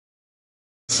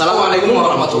Assalamualaikum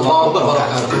warahmatullahi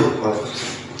wabarakatuh.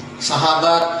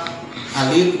 Sahabat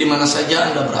Alif dimana saja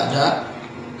Anda berada,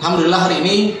 alhamdulillah hari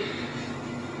ini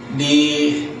di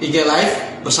IG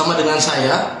Live bersama dengan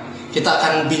saya kita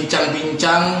akan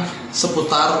bincang-bincang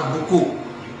seputar buku.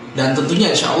 Dan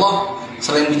tentunya insya Allah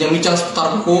selain bincang-bincang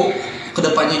seputar buku,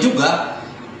 kedepannya juga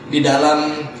di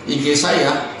dalam IG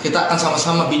saya kita akan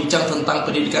sama-sama bincang tentang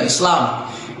pendidikan Islam,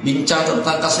 bincang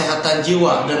tentang kesehatan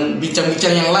jiwa, dan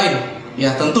bincang-bincang yang lain.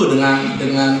 Ya tentu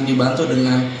dengan dibantu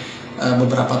dengan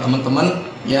beberapa teman-teman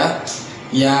ya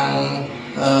yang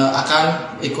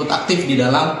akan ikut aktif di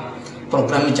dalam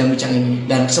program bincang-bincang ini.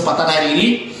 Dan kesempatan hari ini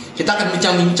kita akan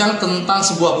bincang-bincang tentang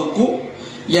sebuah buku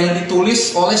yang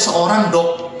ditulis oleh seorang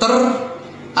dokter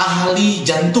ahli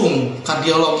jantung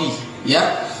kardiologi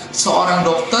ya, seorang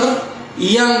dokter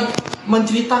yang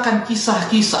menceritakan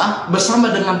kisah-kisah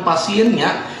bersama dengan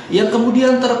pasiennya yang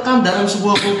kemudian terekam dalam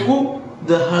sebuah buku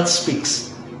The Heart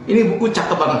Speaks. Ini buku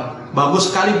cakep banget,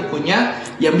 bagus sekali bukunya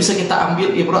yang bisa kita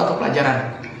ambil ibrah atau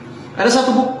pelajaran. Ada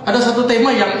satu tema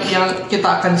yang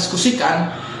kita akan diskusikan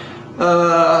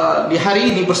di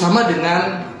hari ini bersama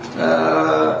dengan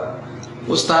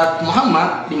Ustadz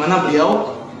Muhammad, di mana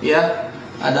beliau ya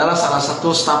adalah salah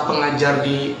satu staf pengajar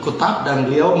di Kutab dan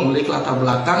beliau memiliki latar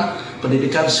belakang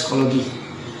pendidikan psikologi.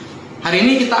 Hari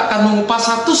ini kita akan mengupas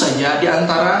satu saja di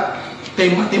antara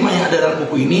tema-tema yang ada dalam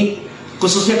buku ini,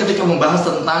 khususnya ketika membahas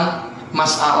tentang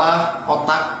masalah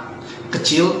otak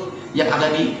kecil yang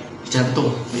ada di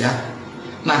jantung ya.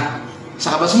 Nah,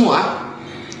 sahabat semua,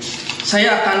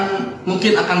 saya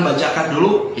mungkin akan bacakan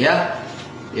dulu ya.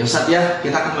 Ya Ustaz ya,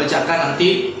 kita akan bacakan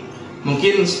nanti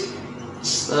mungkin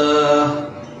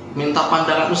minta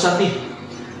pandangan Ustaz nih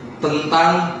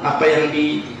tentang apa yang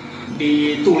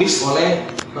ditulis oleh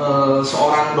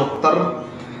seorang dokter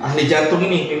ahli jantung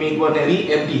ini, Mimi Guaneri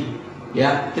MD.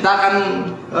 Ya,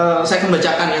 saya akan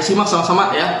bacakan ya, simak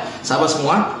sama-sama ya, sahabat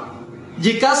semua.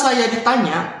 Jika saya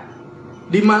ditanya,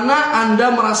 di mana Anda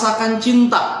merasakan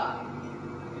cinta?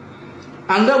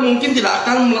 Anda mungkin tidak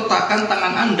akan meletakkan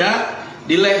tangan Anda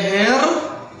di leher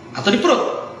atau di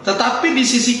perut, tetapi di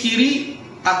sisi kiri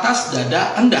atas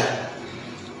dada Anda,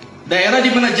 daerah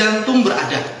di mana jantung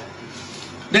berada.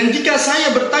 Dan jika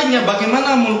saya bertanya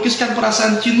bagaimana melukiskan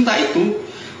perasaan cinta itu,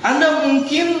 Anda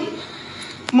mungkin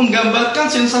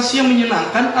menggambarkan sensasi yang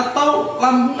menyenangkan atau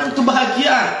lambungan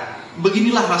kebahagiaan.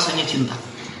 Beginilah rasanya cinta.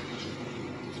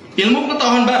 Ilmu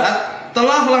pengetahuan barat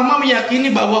telah lama meyakini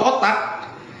bahwa otak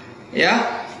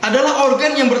ya adalah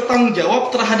organ yang bertanggung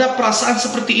jawab terhadap perasaan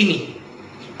seperti ini.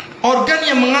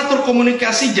 Organ yang mengatur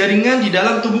komunikasi jaringan di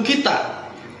dalam tubuh kita.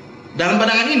 Dalam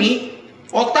pandangan ini,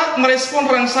 otak merespon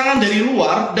rangsangan dari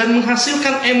luar dan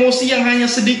menghasilkan emosi yang hanya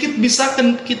sedikit bisa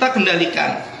kita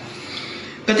kendalikan.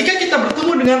 Ketika kita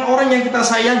bertemu dengan orang yang kita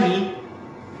sayangi,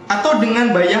 atau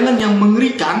dengan bayangan yang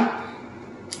mengerikan,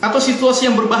 atau situasi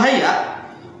yang berbahaya,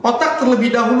 otak terlebih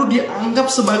dahulu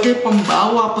dianggap sebagai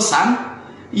pembawa pesan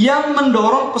yang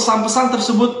mendorong pesan-pesan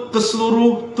tersebut ke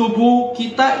seluruh tubuh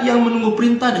kita yang menunggu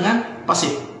perintah dengan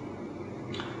pasif.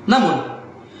 Namun,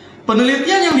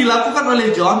 penelitian yang dilakukan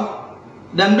oleh John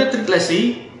dan Patrick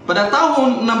Lacey pada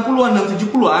tahun 60-an dan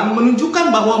 70-an menunjukkan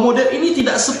bahwa model ini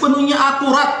tidak sepenuhnya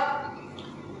akurat.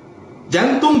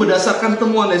 Jantung berdasarkan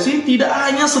temuan Lacey tidak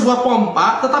hanya sebuah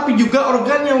pompa, tetapi juga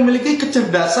organ yang memiliki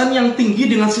kecerdasan yang tinggi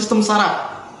dengan sistem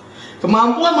saraf,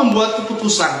 kemampuan membuat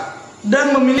keputusan,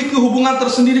 dan memiliki hubungan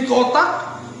tersendiri ke otak.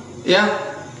 Ya,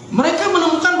 mereka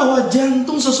menemukan bahwa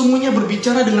jantung sesungguhnya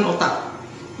berbicara dengan otak,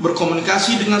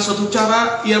 berkomunikasi dengan suatu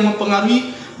cara yang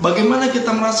mempengaruhi bagaimana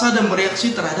kita merasa dan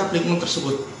bereaksi terhadap lingkungan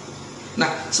tersebut. Nah,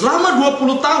 selama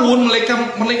 20 tahun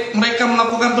mereka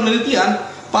melakukan penelitian.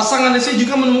 Pasangan Lacey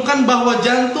juga menemukan bahwa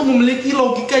jantung memiliki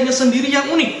logikanya sendiri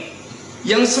yang unik,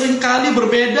 yang seringkali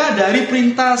berbeda dari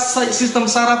perintah sistem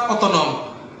saraf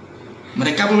otonom.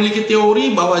 Mereka memiliki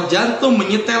teori bahwa jantung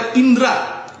menyetel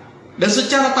indera dan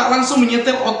secara tak langsung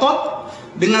menyetel otot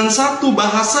dengan satu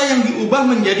bahasa yang diubah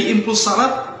menjadi impuls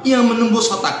saraf yang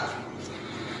menembus otak.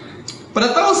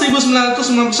 Pada tahun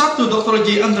 1991, Dr.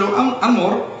 J. Andrew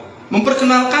Armour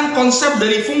memperkenalkan konsep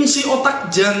dari fungsi otak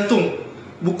jantung.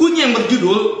 Bukunya yang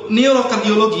berjudul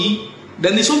Neurokardiologi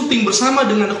dan disunting bersama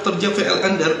dengan Dr. Jeffrey L.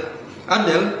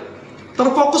 Adel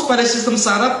terfokus pada sistem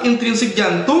saraf intrinsik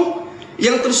jantung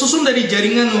yang tersusun dari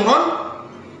jaringan neuron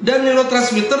dan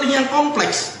neurotransmitter yang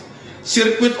kompleks.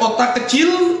 Sirkuit otak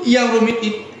kecil yang rumit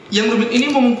ini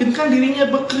memungkinkan dirinya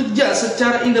bekerja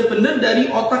secara independen dari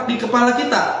otak di kepala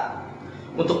kita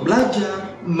untuk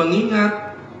belajar,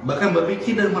 mengingat, bahkan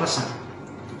berpikir dan merasa.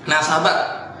 Nah sahabat,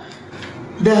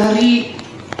 dari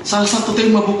salah satu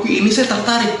tema buku ini saya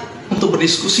tertarik untuk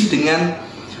berdiskusi dengan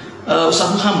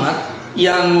Ustaz Muhammad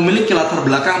yang memiliki latar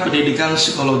belakang pendidikan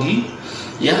psikologi,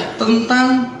 ya,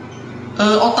 tentang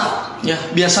otak. Ya,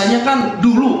 biasanya kan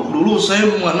dulu saya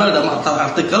mengenal dalam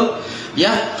artikel,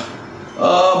 ya,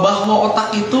 bahwa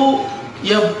otak itu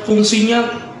ya fungsinya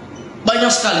banyak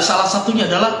sekali. Salah satunya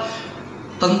adalah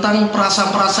tentang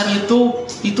perasaan-perasaan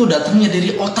itu datangnya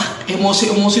dari otak,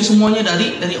 emosi-emosi semuanya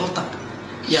dari otak.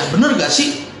 Ya, benar gak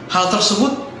sih hal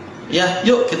tersebut? Ya,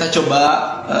 yuk kita coba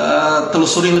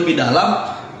telusuri lebih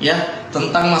dalam, ya,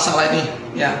 tentang masalah ini.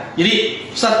 Ya, jadi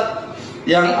Ustaz,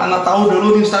 yang anak tahu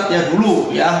dulu nih Ustaz, ya dulu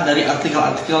ya dari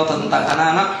artikel-artikel tentang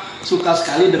anak-anak suka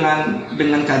sekali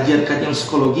dengan kajian-kajian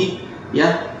psikologi,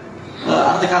 ya.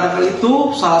 Artikel-artikel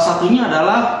itu salah satunya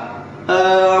adalah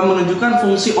menunjukkan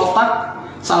fungsi otak.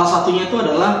 Salah satunya itu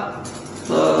adalah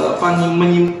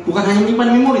bukan hanya menyimpan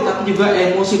memori, tapi juga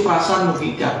emosi, perasaan,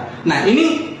 logika. Nah,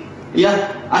 ini ya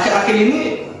akhir-akhir ini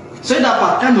saya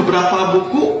dapatkan beberapa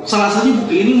buku. Salah satu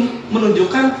buku ini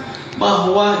menunjukkan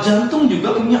bahwa jantung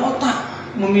juga punya otak,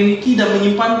 memiliki dan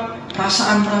menyimpan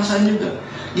perasaan-perasaan juga.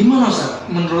 Gimana Ustaz?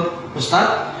 Menurut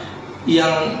Ustaz,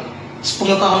 yang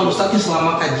pengetahuan Ustaz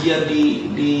selama kajian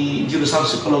di jurusan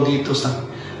psikologi itu, Ustaz?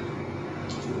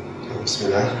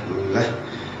 Bismillah.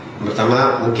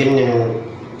 Pertama, mungkin yang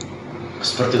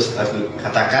seperti Ustaz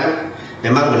katakan,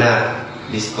 memang benar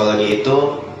di psikologi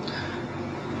itu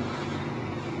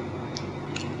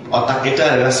otak itu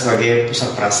adalah sebagai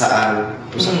pusat perasaan,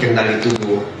 pusat kendali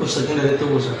tubuh. Pusat kendali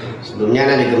tubuh. Sebelumnya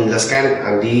Anda menjelaskan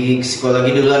di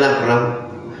psikologi dulu Anda pernah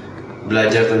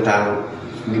belajar tentang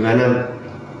gimana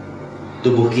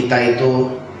tubuh kita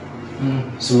itu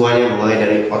semuanya, mulai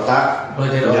dari otak,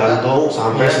 jantung,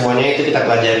 sampai semuanya itu kita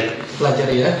pelajari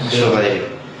ya.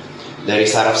 Dari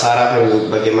saraf-saraf, yang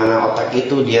bagaimana otak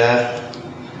itu dia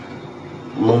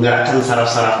menggerakkan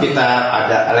saraf-saraf kita,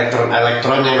 ada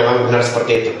elektron-elektronnya, memang benar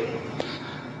seperti itu.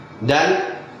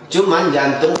 Dan cuman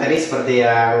jantung tadi seperti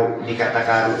yang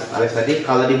dikatakan Alex tadi,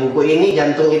 kalau di buku ini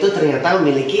jantung itu ternyata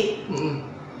memiliki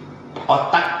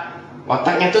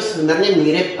otaknya itu sebenarnya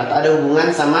mirip atau ada hubungan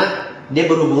sama, dia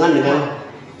berhubungan dengan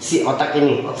si otak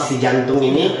ini, si jantung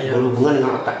ini berhubungan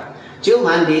dengan otak.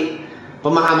 Cuman di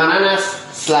pemahaman Ana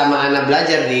selama Ana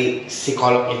belajar di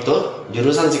psikolog itu,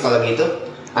 jurusan psikologi itu,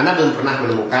 Ana belum pernah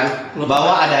menemukan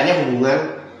bahwa adanya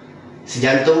hubungan si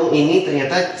jantung ini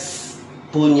ternyata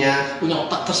punya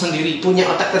otak tersendiri, punya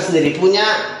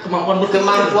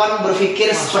kemampuan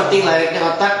berpikir seperti layaknya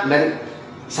otak. Dan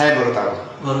saya baru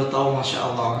tahu, Masya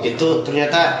Allah. Itu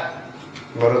ternyata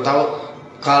baru tahu.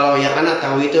 Kalau yang Ana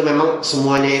tahu itu memang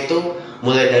semuanya itu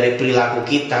mulai dari perilaku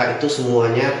kita itu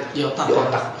semuanya di otak.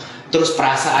 Terus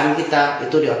perasaan kita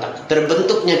itu di otak.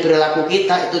 Terbentuknya perilaku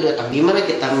kita itu di otak. Gimana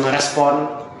kita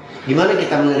merespon, gimana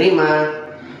kita menerima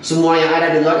semua yang ada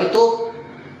di luar itu,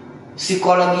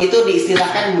 psikologi itu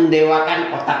diistilahkan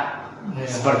mendewakan otak. Ya,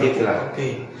 seperti itulah.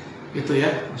 Oke, itu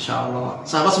ya, Masya Allah.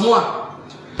 Sahabat semua,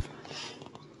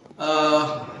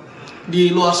 di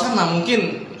luar sana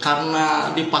mungkin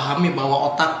karena dipahami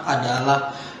bahwa otak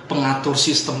adalah pengatur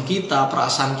sistem kita,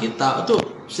 perasaan kita, itu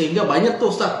sehingga banyak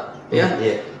tuh Ustaz, ya,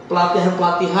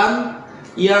 pelatihan-pelatihan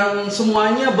yang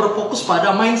semuanya berfokus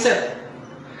pada mindset,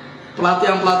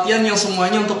 pelatihan-pelatihan yang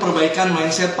semuanya untuk perbaikan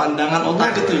mindset, pandangan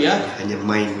otak gitu ya. Hanya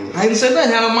main. Mindsetnya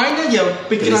hanya main aja,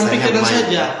 pikiran-pikiran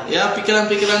saja, ya,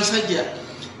 pikiran-pikiran saja.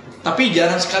 Tapi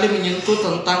jarang sekali menyentuh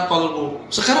tentang qalbu.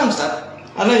 Sekarang Ustaz,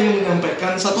 Anda ingin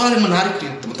menyampaikan satu hal yang menarik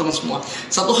nih, teman-teman semua.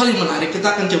 Satu hal yang menarik,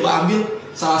 kita akan coba ambil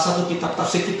salah satu kitab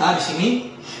tafsir kita di sini.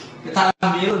 Kita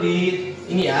ambil di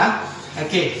ini ya.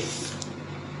 Oke.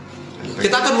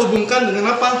 Kita akan hubungkan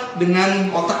dengan apa?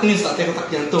 Dengan otak ini, otak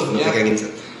jantung ya.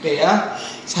 Oke ya.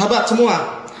 Sahabat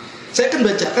semua, saya akan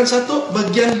bacakan satu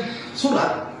bagian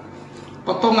surat,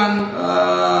 potongan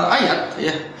ayat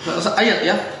ya,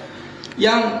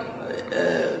 yang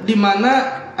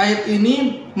dimana ayat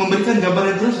ini memberikan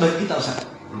gambaran jelas bagi kita Ustaz,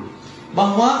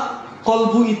 bahwa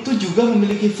qalbu itu juga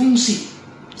memiliki fungsi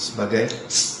sebagai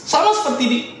sama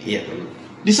seperti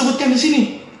disebutkan di sini,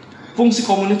 fungsi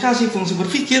komunikasi, fungsi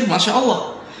berpikir, Masya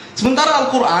Allah. Sementara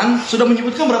Al-Quran sudah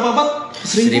menyebutkan berapa abad?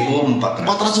 1400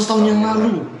 tahun yang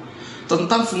lalu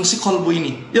tentang fungsi qalbu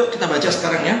ini. Yuk kita baca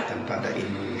sekarang ya. Tanpa ada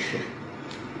ilmu.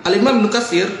 Al-Imam Ibnu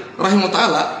Katsir rahimahullah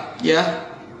ta'ala, ya,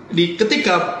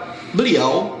 ketika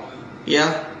beliau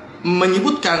ya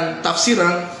menyebutkan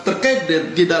tafsiran terkait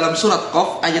di dalam surat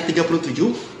Qaf ayat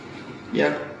 37,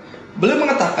 ya, beliau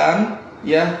mengatakan,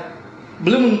 ya,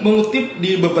 beliau mengutip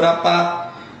di beberapa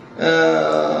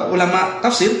ulama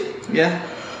tafsir,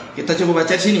 ya. Kita coba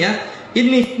baca di sini ya.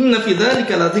 Inna fi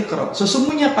dzalika ladzikra.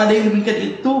 Sesungguhnya pada yang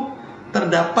demikian itu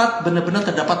terdapat benar-benar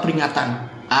terdapat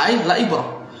peringatan. Ai la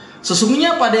ibrah.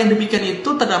 Sesungguhnya pada yang demikian itu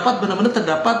terdapat benar-benar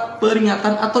terdapat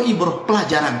peringatan atau ibrah,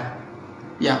 pelajaran.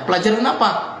 Ya, pelajaran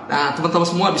apa? Nah, teman-teman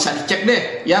semua bisa dicek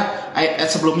deh ya. Ayat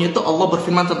sebelumnya itu Allah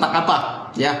berfirman tentang apa?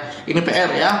 Ya, ini PR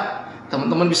ya.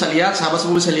 Teman-teman bisa lihat, sahabat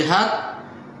semua bisa lihat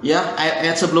ya,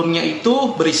 ayat-ayat sebelumnya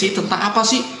itu berisi tentang apa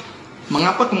sih?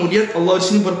 Mengapa kemudian Allah di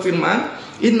sini berfirman,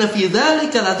 "Inna fi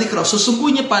dzalika ladzikra."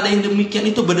 Sesungguhnya pada yang demikian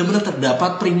itu benar-benar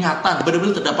terdapat peringatan,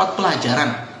 benar-benar terdapat pelajaran.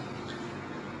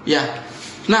 Ya.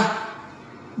 Nah,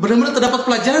 benar-benar terdapat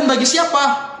pelajaran bagi siapa?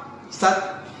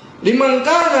 Ustaz, liman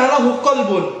kana lahu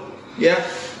qalbun. Ya,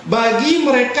 bagi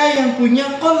mereka yang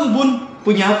punya qalbun,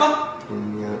 punya apa?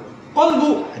 Punya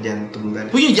Qalbu, jantung tadi.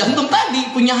 punya jantung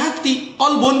tadi, punya hati,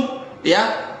 qalbun,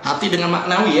 ya, hati dengan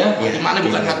maknawi ya, hati makna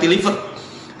bukan hati liver.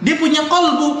 Dia punya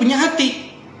qalbu, punya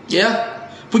hati, ya,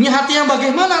 punya hati yang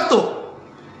bagaimana tuh?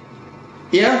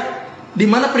 Ya, di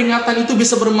mana peringatan itu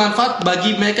bisa bermanfaat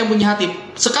bagi mereka yang punya hati.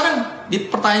 Sekarang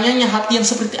pertanyaannya, hati yang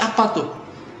seperti apa tuh?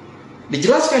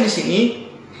 Dijelaskan di sini,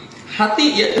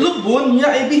 hati ya lubun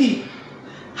ya ibihi.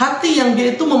 Hati yang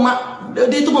dia itu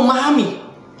memahami.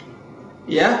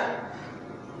 Ya.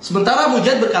 Sementara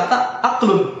Mujahid berkata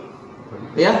aklun.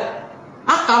 Ya.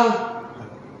 Akal.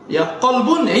 Ya,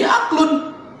 qalbun ya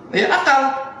aklun. Ya, akal.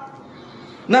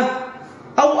 Nah,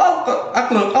 awal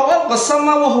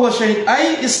qasama wa huwa syahid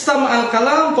ay istama al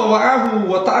kalam fa wa'ahu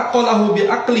wa ta'aqqalahu bi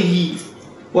aqlihi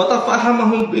wa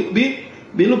tafahamahu bi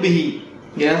lubihi,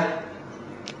 ya.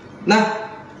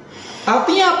 Nah,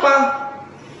 artinya apa?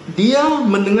 Dia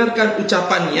mendengarkan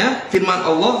ucapannya, firman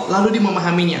Allah, lalu dia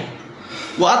memahaminya.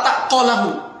 Wa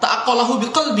ta'aqqalahu bi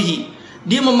qalbihi.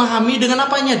 Dia memahami dengan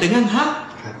apanya? Dengan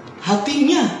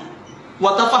hatinya.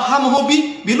 Wa tafahamahu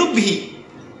bi lubihi,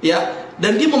 ya.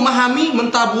 Dan dia memahami,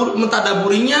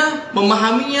 mentadaburinya,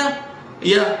 memahaminya,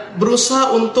 ya, berusaha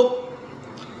untuk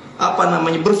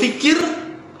berpikir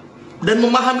dan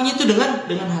memahaminya itu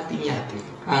dengan hatinya.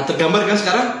 Nah, tergambar kan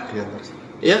sekarang?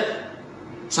 Ya,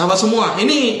 sahabat semua.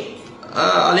 Ini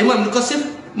Al-Imam Ibnu Katsir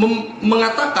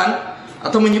mengatakan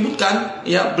atau menyebutkan,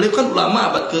 ya, beliau kan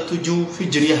ulama abad ke-7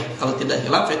 Hijriah, kalau tidak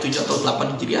hilaf ya 7 atau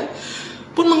 8 Hijriah,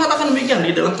 pun mengatakan demikian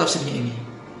di dalam tafsirnya ini.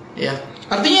 Ya,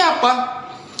 artinya apa?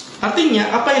 Artinya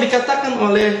apa yang dikatakan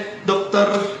oleh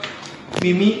Dr.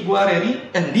 Mimi Guareri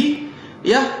MD,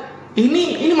 ya,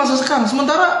 ini masa sekarang.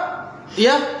 Sementara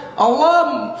ya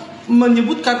Allah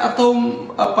menyebutkan atau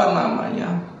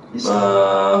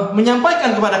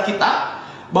menyampaikan kepada kita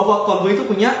bahwa qalbu itu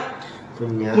punya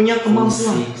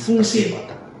kemampuan, fungsi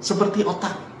seperti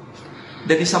otak.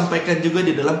 Dan disampaikan juga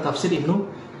di dalam tafsir Ibnu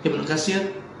Katsir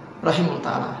rahimahullah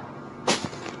taala.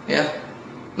 Ya.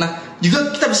 Nah,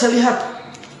 juga kita bisa lihat,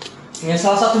 ya,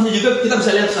 salah satunya juga kita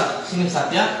bisa lihat sini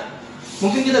ya.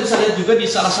 Mungkin kita bisa lihat juga di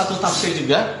salah satu tafsir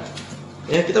juga.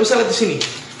 Ya, kita bisa lihat di sini.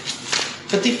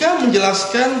 Ketika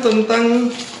menjelaskan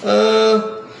tentang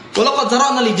walaqad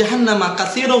zara'na li jahannama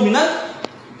katsiran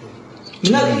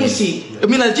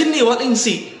minal jinni wal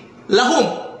insi lahum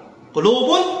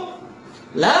qulubun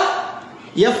la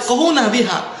yafqahuna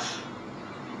biha.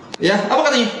 Ya, apa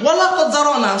katanya? Walaqad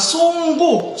zara'na,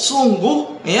 sungguh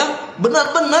ya,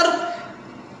 benar-benar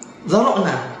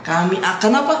zarokna, kami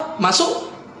akan apa?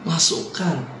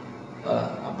 Masukkan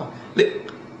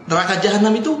neraka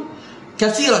jahanam itu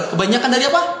katsiran, kebanyakan dari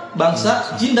apa?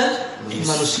 Bangsa jin dan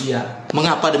manusia.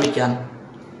 Mengapa demikian?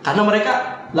 Karena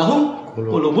mereka lahum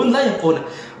qulubun la yaqulun.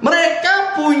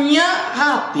 Mereka punya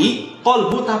hati,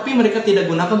 qalbu, tapi mereka tidak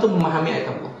gunakan untuk memahami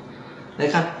ayat Allah. Ya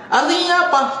kan?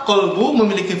 Artinya apa? Qalbu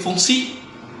memiliki fungsi,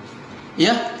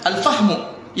 ya, al-fahmu,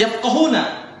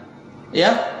 yafqahuna,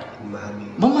 ya,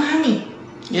 memahami,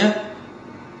 ya.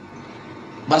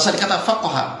 Bahasa dikata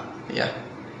faqaha, ya.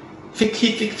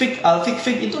 Fikh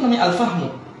itu namanya al-fahmu,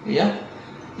 ya.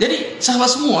 Jadi sahabat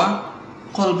semua,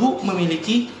 qalbu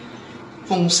memiliki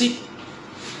fungsi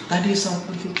tadi saat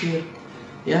berpikir,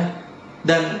 ya.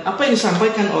 Dan apa yang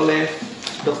disampaikan oleh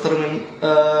Dr.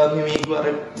 Mimi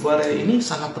Guare ini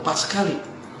sangat tepat sekali.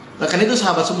 Bahkan itu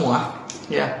sahabat semua,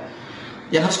 ya.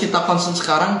 Yang harus kita concern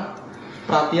sekarang,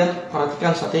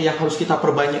 perhatikan saja, yang harus kita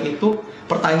perbanyak itu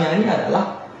pertanyaannya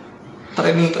adalah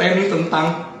training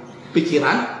tentang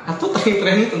pikiran atau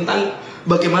training tentang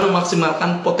bagaimana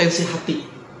memaksimalkan potensi hati.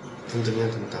 Tentunya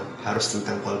harus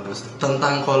tentang kolbu.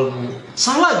 Tentang kolbu.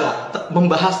 Salah gak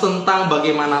membahas tentang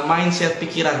bagaimana mindset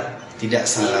pikiran? Tidak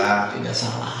salah. Tidak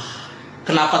salah.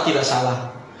 Kenapa tidak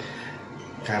salah?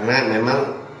 Karena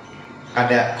memang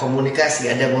ada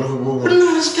komunikasi, ada berhubungan.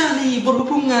 Benar sekali,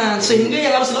 berhubungan. Sehingga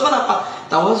yang harus dilakukan apa?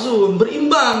 Tawazun,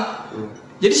 berimbang.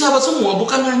 Jadi sahabat semua,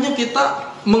 bukan hanya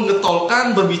kita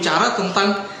menggetolkan berbicara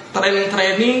tentang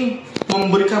training,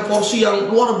 memberikan porsi yang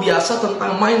luar biasa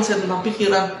tentang mindset, tentang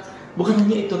pikiran. Bukan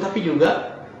hanya itu, tapi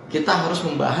juga kita harus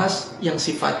membahas yang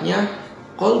sifatnya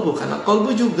kolbu, karena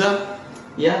kolbu juga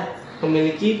ya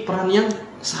memiliki peran yang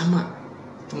sama,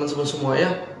 teman-teman semua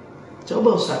ya.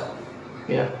 Coba Ustaz,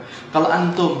 ya kalau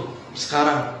antum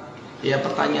sekarang, ya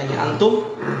pertanyaannya,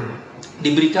 antum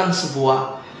diberikan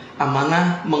sebuah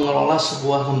amanah mengelola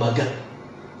sebuah lembaga,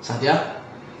 Ustaz ya.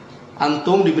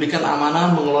 Antum diberikan amanah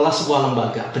mengelola sebuah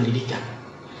lembaga pendidikan,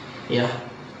 ya.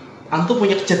 Antum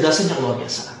punya kecerdasan yang luar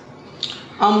biasa.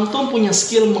 Antum punya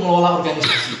skill mengelola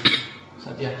organisasi,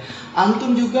 Ustaz ya.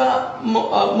 Antum juga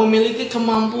memiliki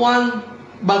kemampuan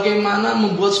bagaimana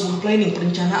membuat sebuah planning,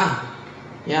 perencanaan,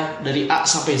 ya, dari A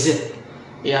sampai Z.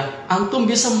 Ya, antum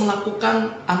bisa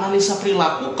melakukan analisa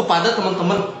perilaku kepada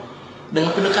teman-teman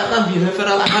dengan pendekatan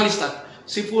behavioral analysis.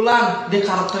 Si fulan dia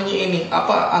karakternya ini,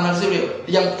 apa analisis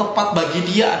yang tepat bagi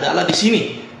dia adalah di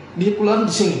sini. Dia fulan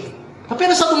di sini. Tapi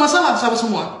ada satu masalah, sahabat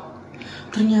semua.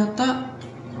 Ternyata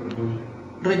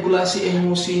regulasi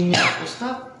emosinya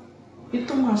Ustaz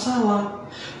itu masalah.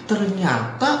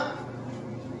 Ternyata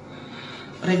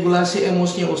regulasi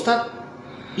emosinya Ustaz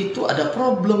itu ada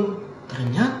problem.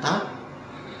 Ternyata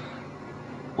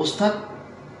Ustaz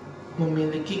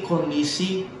memiliki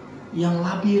kondisi yang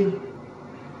labil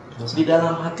di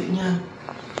dalam hatinya,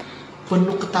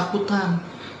 penuh ketakutan,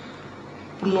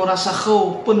 penuh rasa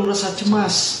khauf, penuh rasa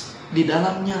cemas di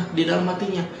dalamnya, di dalam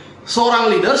hatinya.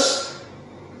 Seorang leaders,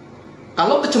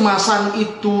 kalau kecemasan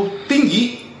itu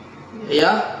tinggi,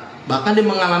 ya, bahkan dia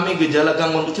mengalami gejala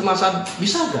gangguan kecemasan,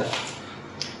 bisa nggak?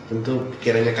 Tentu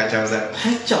pikirannya kacau, Ustaz.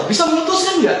 Kacau. Bisa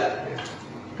memutuskan nggak?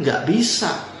 Nggak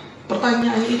bisa.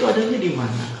 Pertanyaannya itu adanya di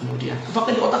mana kemudian?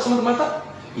 Apakah di otak semata-mata?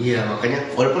 Iya,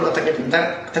 makanya walaupun otaknya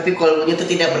pintar, tapi kolbunya itu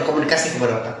tidak berkomunikasi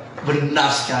kepada otak.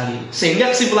 Benar sekali.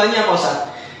 Sehingga kesimpulannya apa, Ustaz?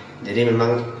 Jadi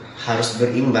memang harus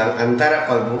berimbang antara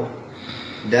kolbu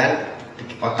dan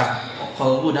otak.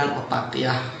 Kolbu dan otak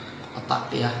ya.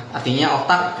 Otak ya. Artinya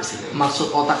otak,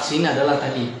 maksud otak sini adalah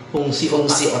tadi fungsi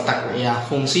otak. Ya,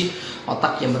 fungsi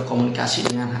otak yang berkomunikasi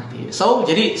dengan hati. So,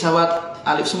 jadi sahabat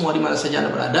Alif semua di mana saja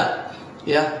Anda berada,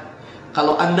 ya.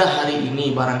 Kalau Anda hari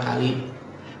ini barangkali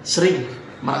sering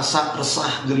merasa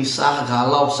resah, gelisah,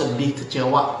 galau, sedih,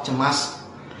 kecewa, cemas,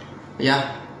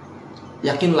 ya,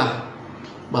 yakinlah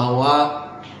bahwa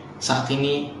saat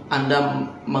ini Anda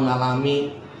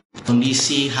mengalami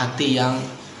kondisi hati yang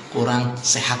kurang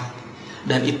sehat,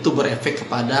 dan itu berefek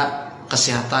kepada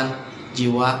kesehatan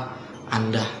jiwa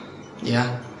Anda,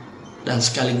 ya. Dan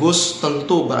sekaligus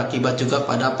tentu berakibat juga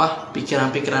pada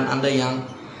pikiran-pikiran Anda yang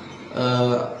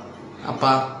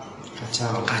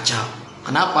kacau.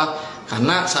 Kenapa?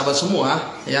 Karena sahabat semua,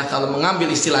 ya, kalau mengambil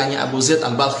istilahnya Abu Zaid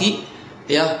Al-Balkhi,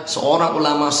 ya, seorang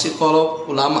ulama psikolog,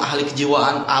 ulama ahli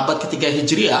kejiwaan abad ketiga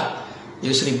Hijriah,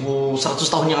 jadi 1100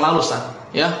 tahun yang lalu, Ustaz,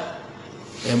 ya.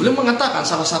 Ya, beliau mengatakan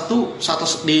salah satu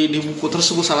di buku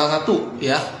tersebut, salah satu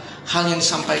ya hal yang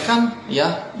disampaikan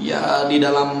ya di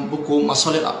dalam buku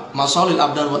Masalil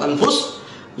Abdan wa Anfus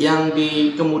yang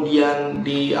kemudian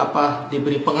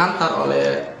diberi pengantar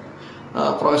oleh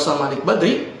Profesor Malik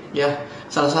Badri, ya.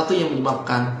 Salah satu yang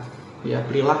menyebabkan ya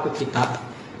perilaku kita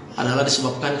adalah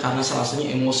disebabkan karena salah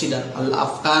satunya emosi dan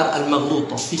al-afkar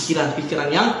al-maghluthah, pikiran-pikiran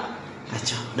yang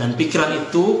kacau, dan pikiran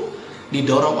itu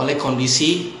didorong oleh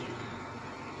kondisi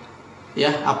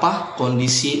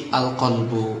kondisi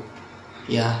al-qalbu,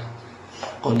 ya,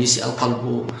 kondisi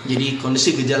al-qalbu. Jadi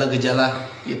kondisi gejala-gejala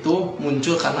itu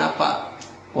muncul karena apa?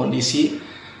 Kondisi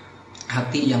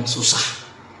hati yang susah,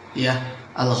 ya,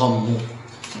 al-ghammu,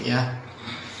 ya,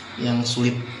 yang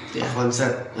sulit, ya.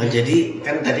 Nah, jadi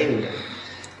kan tadi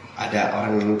ada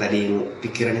orang yang tadi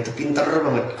pikirannya itu pintar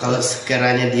banget. Kalau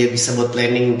sekiranya dia bisa buat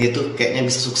planning, dia tuh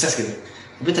kayaknya bisa sukses gitu.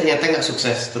 Tapi ternyata nggak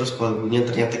sukses. Terus kolbunya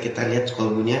ternyata kita lihat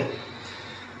kolbunya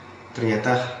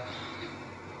ternyata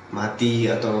mati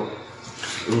atau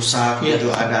rusak,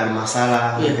 gitu, ada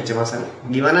masalah, kecemasan.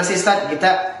 Gimana sih, Ustaz? Kita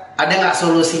ada nggak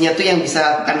solusinya tuh yang bisa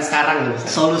lakukan sekarang?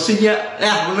 Solusinya,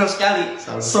 ya benar sekali.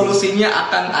 Solusinya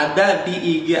akan ada di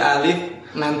IG Alif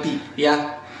nanti,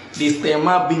 ya, di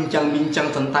tema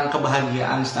bincang-bincang tentang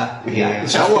kebahagiaan, Ustaz. Ya,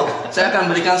 insya Allah saya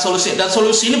akan berikan solusi, dan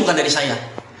solusi ini bukan dari saya.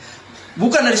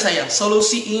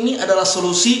 Solusi ini adalah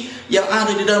solusi yang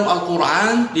ada di dalam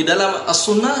Al-Quran, di dalam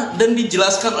As-Sunnah, dan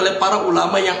dijelaskan oleh para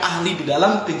ulama yang ahli di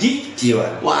dalam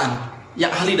kejiwaan, yang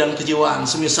ahli dalam kejiwaan.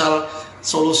 Semisal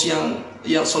solusi yang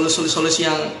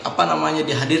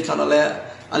dihadirkan oleh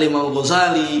Al-Imam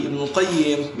Ghazali, Ibnu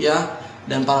Qayyim, ya,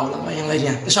 dan para ulama yang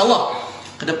lainnya. Insya Allah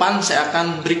ke depan saya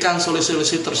akan berikan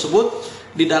solusi-solusi tersebut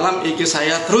di dalam IG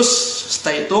saya. Terus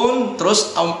stay tune,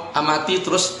 terus amati,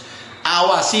 terus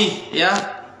awasi, ya,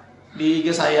 di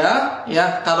IG saya,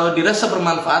 ya. Kalau dirasa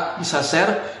bermanfaat bisa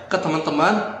share ke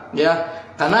teman-teman, Ya,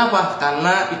 karena apa?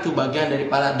 Karena itu bagian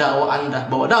daripada dakwah Anda.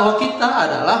 Bahwa dakwah kita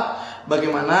adalah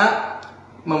bagaimana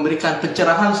memberikan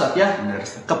pencerahan Ustaz ya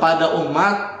kepada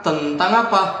umat tentang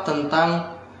apa? Tentang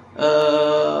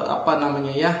apa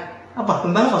namanya ya? Apa?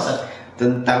 Tentang apa Ustaz?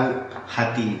 Tentang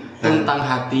hati. Tentang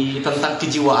hati, tentang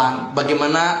kejiwaan.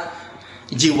 Bagaimana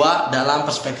jiwa dalam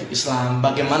perspektif Islam,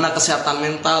 bagaimana kesehatan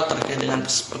mental terkait dengan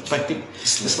perspektif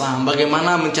Islam,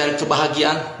 bagaimana mencari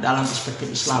kebahagiaan dalam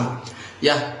perspektif Islam.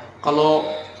 Ya, kalau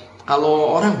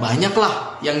orang banyak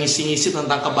lah yang ngisi-ngisi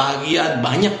tentang kebahagiaan,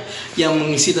 banyak yang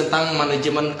mengisi tentang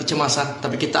manajemen kecemasan,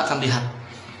 tapi kita akan lihat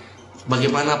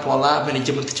bagaimana pola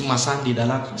manajemen kecemasan di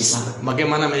dalam Islam,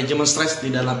 bagaimana manajemen stres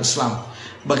di dalam Islam,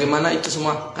 bagaimana itu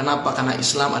semua. Kenapa? Karena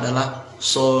Islam adalah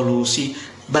solusi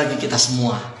bagi kita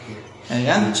semua.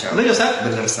 Ya kan? Benar Ustaz?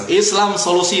 Benar Ustaz. Islam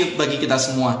solusi bagi kita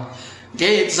semua.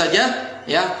 Oke, itu saja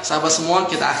ya, sahabat semua,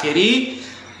 kita akhiri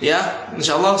ya.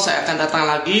 Insyaallah saya akan datang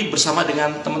lagi bersama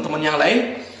dengan teman-teman yang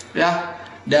lain ya.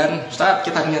 Dan Ustaz,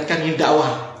 kita niatkan ini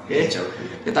dakwah. Oke.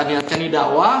 Kita niatkan ini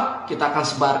dakwah, kita akan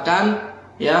sebarkan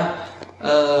ya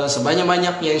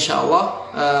sebanyak-banyaknya insyaallah,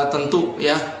 tentu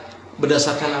ya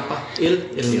berdasarkan apa?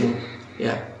 Ilmu.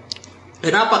 Ya.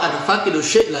 Kenapa? Karena faqidu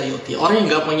syai' la yuti. Orang yang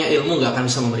enggak punya ilmu enggak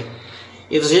akan bisa memberi.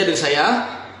 Itu saja dari saya,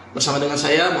 bersama dengan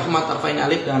saya Muhammad Arfain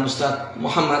Alif dan Ustadz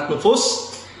Muhammad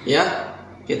Nufus ya.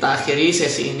 Kita akhiri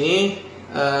sesi ini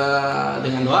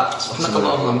dengan doa.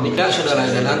 Subhanakallahumma wa bihamdika asyhadu an la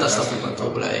ilaha illa anta astaghfiruka wa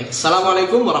atubu ilaik.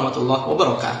 Assalamualaikum warahmatullahi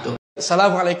wabarakatuh.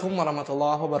 Assalamualaikum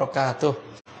warahmatullahi wabarakatuh.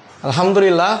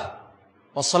 Alhamdulillah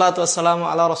wassalatu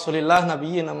wassalamu ala Rasulillah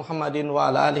nabiyyina Muhammadin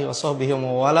wa ala alihi washabbihi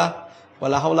wa wala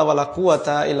wala haula wala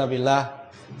quwata illa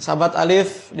billah. Sahabat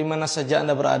Alif di mana saja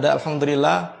Anda berada,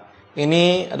 alhamdulillah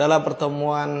ini adalah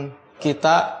pertemuan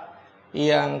kita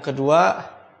yang kedua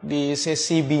di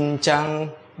sesi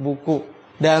bincang buku.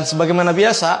 Dan sebagaimana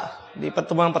biasa, di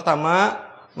pertemuan pertama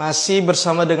masih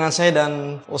bersama dengan saya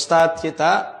dan Ustadz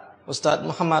kita, Ustadz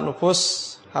Muhammad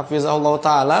Nufus, Hafizahullah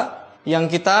Ta'ala, yang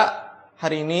kita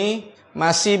hari ini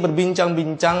masih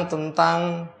berbincang-bincang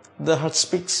tentang The Heart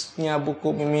Speaks-nya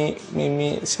buku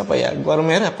Mimi siapa ya?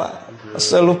 Guarmera Pak?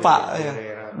 Saya lupa ya.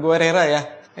 Guerrera ya,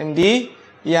 MD,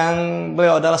 yang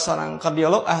beliau adalah seorang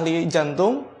kardiolog ahli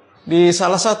jantung. Di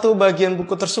salah satu bagian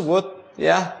buku tersebut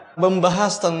ya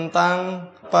membahas tentang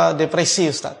depresi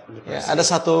Ustaz. Ya, ada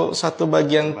satu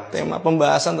bagian tema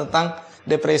pembahasan tentang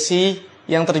depresi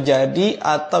yang terjadi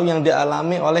atau yang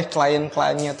dialami oleh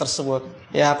klien-kliennya tersebut.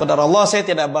 Ya, qadarullah saya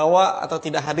tidak bawa atau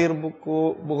tidak hadir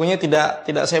bukunya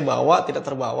tidak saya bawa, tidak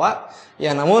terbawa.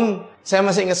 Ya, namun saya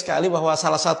masih ingat sekali bahwa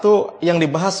salah satu yang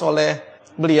dibahas oleh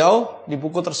beliau di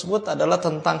buku tersebut adalah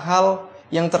tentang hal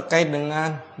yang terkait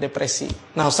dengan depresi.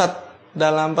 Nah Ustadz,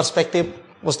 dalam perspektif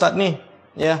Ustadz nih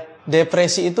ya,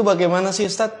 depresi itu bagaimana sih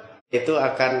Ustadz? Itu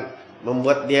akan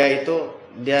membuat dia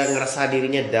ngerasa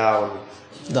dirinya down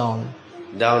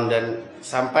dan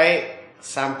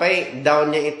sampai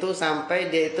downnya itu sampai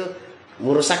dia itu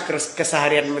merusak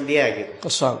keseharian dia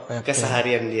gitu.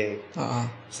 Keseharian dia.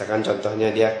 Misalkan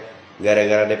contohnya dia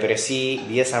gara-gara depresi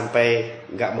dia sampai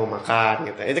nggak mau makan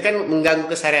gitu. Itu kan mengganggu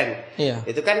keseharian. Iya.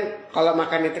 Itu kan kalau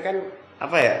makan itu kan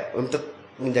apa ya, untuk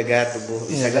menjaga tubuh.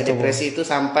 Menjaga depresi itu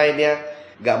sampai dia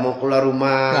nggak mau keluar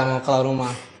rumah.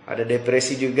 Ada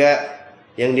depresi juga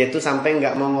yang dia tuh sampai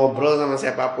nggak mau ngobrol sama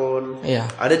siapapun. Iya.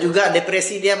 Ada juga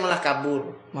depresi dia malah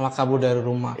kabur dari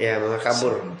rumah. Iya, malah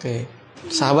kabur. Oke.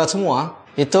 Sahabat semua,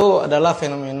 itu adalah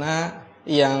fenomena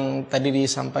yang tadi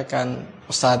disampaikan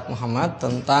Ustadz Muhammad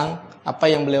tentang apa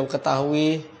yang beliau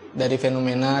ketahui dari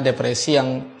fenomena depresi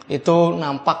yang itu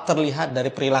nampak terlihat dari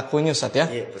perilakunya Ustadz ya.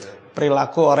 Iya, benar.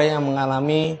 Perilaku orang yang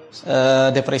mengalami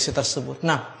depresi tersebut.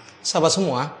 Nah, sahabat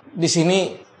semua, di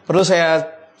sini perlu saya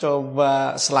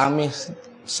coba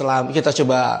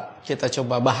kita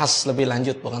coba bahas lebih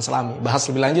lanjut, bahas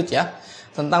lebih lanjut ya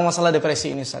tentang masalah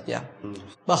depresi ini Ustadz ya.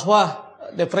 Bahwa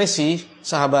depresi,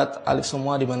 sahabat Alif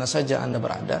semua di mana saja Anda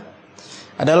berada,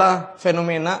 adalah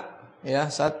fenomena ya,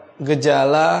 saat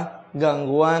gejala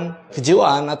gangguan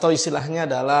kejiwaan atau istilahnya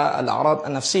adalah al-a'rad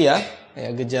an-nafsiyah ya,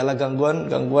 gejala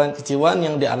gangguan kejiwaan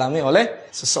yang dialami oleh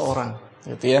seseorang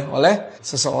gitu ya, oleh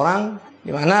seseorang,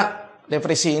 di mana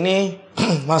depresi ini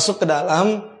masuk ke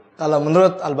dalam, kalau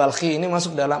menurut Al-Balkhi ini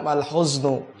masuk dalam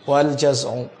al-huznu wal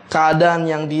jaz'u, keadaan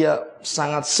yang dia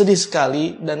sangat sedih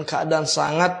sekali dan keadaan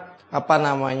sangat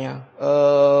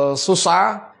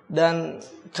susah dan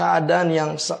keadaan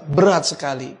yang berat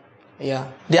sekali ya,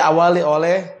 diawali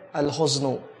oleh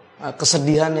al-huznu,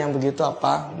 kesedihan yang begitu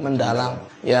mendalam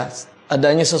ya,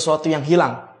 adanya sesuatu yang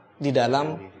hilang di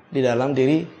dalam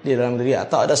diri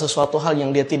atau ada sesuatu hal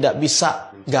yang dia tidak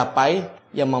bisa gapai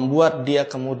yang membuat dia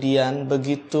kemudian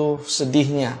begitu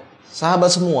sedihnya.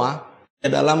 Sahabat semua,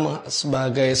 dalam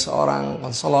sebagai seorang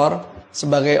konselor,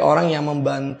 sebagai orang yang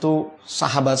membantu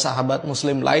sahabat-sahabat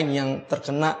muslim lain yang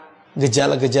terkena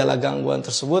gejala-gejala gangguan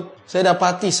tersebut, saya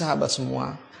dapati sahabat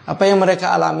semua, apa yang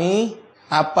mereka alami,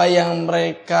 apa yang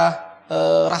mereka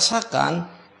rasakan,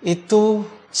 itu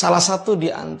salah satu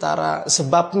di antara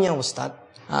sebabnya, Ustadz.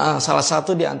 Salah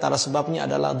satu di antara sebabnya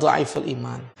adalah dhaiful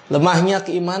iman. Lemahnya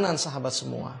keimanan sahabat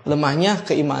semua. Lemahnya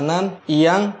keimanan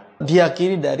yang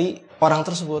diyakini dari orang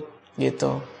tersebut,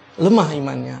 gitu. Lemah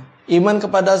imannya. Iman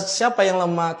kepada siapa yang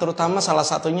lemah? Terutama salah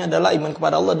satunya adalah iman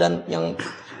kepada Allah, dan yang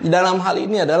di dalam hal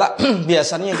ini adalah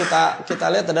biasanya kita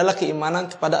lihat adalah keimanan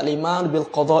kepada al-iman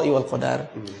bil qada'i wal qadar.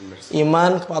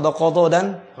 Iman kepada qada dan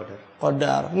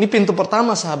qadar. Ini pintu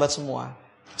pertama sahabat semua.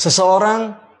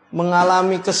 Seseorang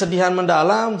mengalami kesedihan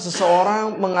mendalam,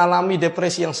 seseorang mengalami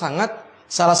depresi yang sangat,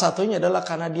 salah satunya adalah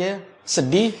karena dia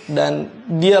sedih dan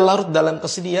dia larut dalam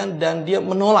kesedihan dan dia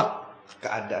menolak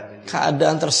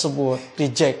keadaan tersebut,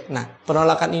 reject. Nah,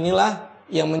 penolakan inilah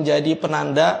yang menjadi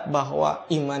penanda bahwa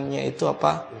imannya itu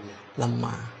apa?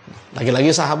 Lemah.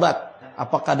 Lagi-lagi sahabat,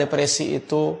 apakah depresi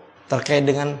itu terkait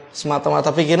dengan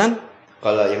semata-mata pikiran?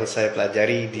 Kalau yang saya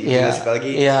pelajari di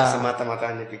psikologi,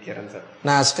 semata-mata hanya pikiran.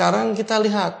 Nah, sekarang kita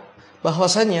lihat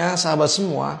bahwasanya sahabat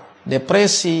semua,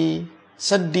 depresi,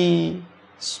 sedih,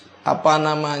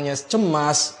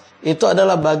 cemas, itu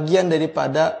adalah bagian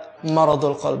daripada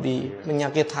maradul qalbi,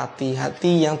 penyakit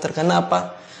hati yang terkena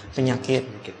apa? Penyakit.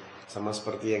 Sama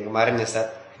seperti yang kemarin ya,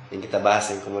 Ustaz, yang kita bahas,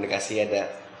 yang komunikasi,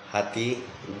 ada hati.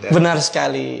 Benar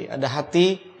sekali, ada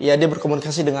hati, ya dia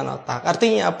berkomunikasi dengan otak.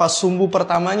 Artinya apa? Sumbu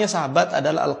pertamanya sahabat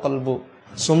adalah al-qalbu.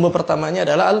 Sumbu pertamanya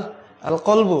adalah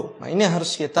al-qalbu. Nah, ini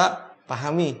harus kita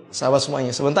pahami sahabat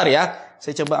semuanya. Sebentar ya,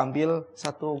 saya coba ambil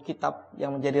satu kitab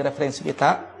yang menjadi referensi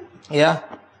kita. Ya,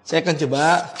 saya akan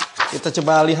kita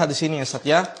coba lihat di sini ya, Ustaz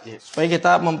ya, supaya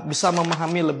kita bisa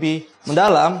memahami lebih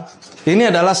mendalam.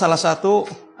 Ini adalah salah satu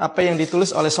apa yang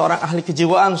ditulis oleh seorang ahli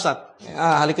kejiwaan, Ustaz.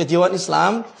 Ahli kejiwaan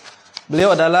Islam.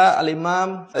 Beliau adalah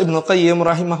Al-Imam Ibnu Qayyim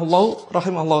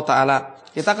rahimahullah ta'ala.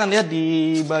 Kita akan lihat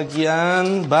di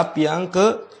bagian bab yang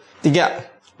ketiga.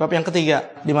 Bab yang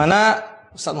ketiga, di mana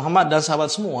Ustaz Muhammad dan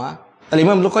sahabat semua,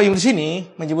 Al-Imam Ibnu Qayyim di sini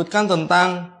menyebutkan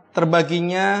tentang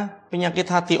terbaginya penyakit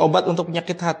hati. Obat untuk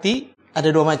penyakit hati ada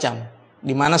dua macam.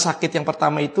 Di mana sakit yang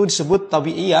pertama itu disebut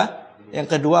tabi'iyah, yang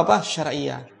kedua apa?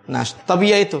 Syar'iyah. Nah,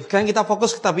 tabi'iyah itu, kan kita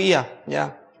fokus ke tabi'iyah,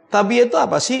 ya. Tabi'iyah itu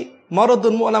apa sih?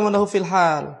 Maradun mu'lamun lahu fil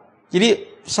hal. Jadi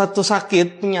satu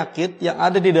penyakit yang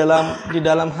ada di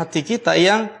dalam hati kita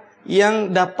yang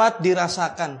dapat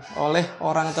dirasakan oleh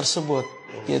orang tersebut,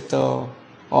 gitu.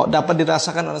 Dapat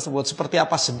dirasakan oleh tersebut, seperti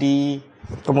apa? Sedih,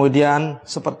 kemudian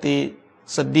seperti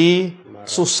sedih,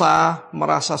 susah,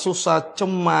 merasa susah,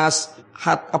 cemas,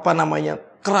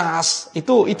 keras.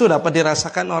 Itu dapat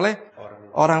dirasakan oleh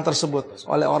orang tersebut,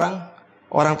 oleh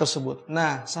orang tersebut.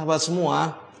 Nah, sahabat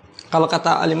semua, kalau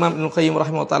kata Al-Imam Ibnu Qayyim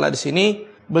rahimahullah di sini,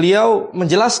 beliau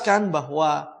menjelaskan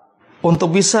bahwa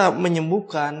untuk bisa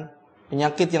menyembuhkan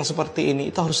penyakit yang seperti ini,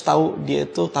 itu harus tahu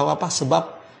apa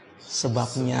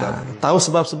sebabnya. Tahu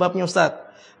sebabnya, Ustaz.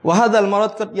 Wa hadzal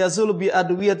marad qad yazulu bi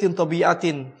adwiyatin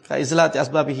tabi'atin ka izlati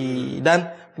asbabihi. Dan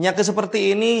penyakit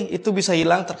seperti ini itu bisa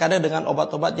hilang terkadang dengan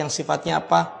obat-obat yang sifatnya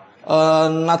apa?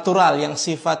 Natural, yang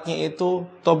sifatnya itu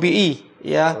tabi'i,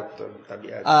 ya.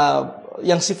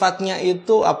 Yang sifatnya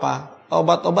itu apa?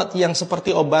 Obat-obat yang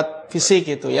seperti obat fisik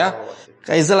itu, ya.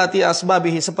 Ka izlati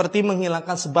asbabihi, seperti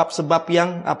menghilangkan sebab-sebab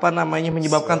yang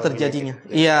menyebabkan terjadinya.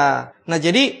 Iya. Nah,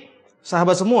 jadi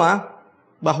sahabat semua,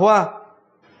 bahwa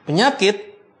penyakit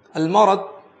al-marad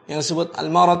yang disebut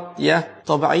al-marad, ya,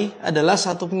 tabi'i, adalah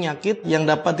satu penyakit yang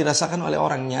dapat dirasakan oleh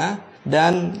orangnya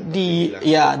dan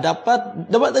dapat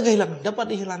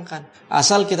dihilangkan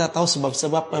asal kita tahu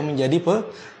sebab-sebab yang menjadi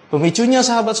pemicunya,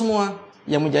 sahabat semua,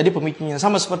 yang menjadi pemicunya.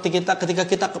 Sama seperti ketika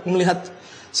kita melihat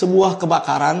sebuah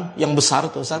kebakaran yang besar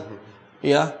tuh, Ustaz,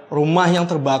 ya, rumah yang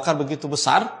terbakar begitu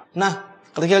besar. Nah,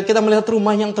 ketika kita melihat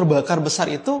rumah yang terbakar besar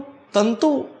itu,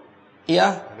 tentu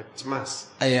ya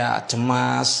cemas,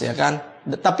 ya kan.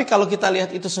 Tapi kalau kita lihat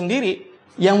itu sendiri,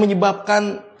 yang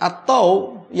menyebabkan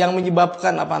yang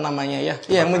menyebabkan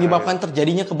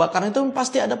terjadinya kebakaran itu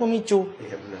pasti ada pemicu.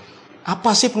 Iya, benar.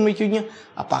 Apa sih pemicunya?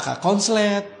 Apakah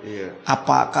konslet? Iya.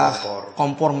 Apakah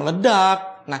kompor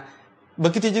meledak? Nah,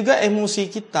 begitu juga emosi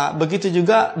kita, begitu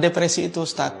juga depresi itu,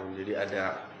 Ustaz. Jadi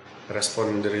ada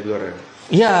respon dari luar, ya?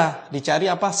 Iya, dicari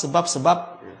apa?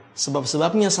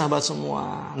 Sebab-sebabnya, sahabat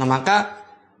semua. Nah, maka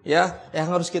ya,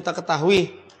 yang harus kita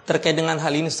ketahui terkait dengan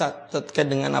hal ini, Ustaz, terkait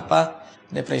dengan apa?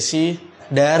 Depresi,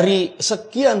 dari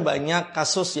sekian banyak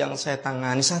kasus yang saya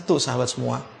tangani, satu sahabat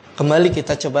semua, kembali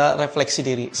kita coba refleksi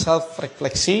diri, self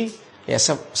refleksi, ya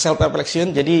self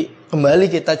reflection. Jadi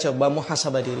kembali kita coba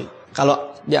muhasabah diri.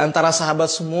 Kalau di antara sahabat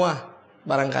semua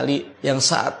barangkali yang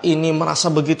saat ini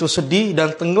merasa begitu sedih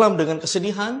dan tenggelam dengan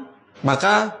kesedihan,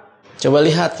 maka coba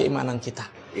lihat keimanan kita.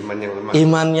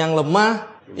 Iman yang lemah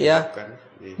ya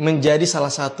menjadi salah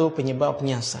satu penyebab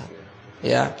penyasar.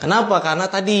 Ya, kenapa? Karena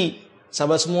tadi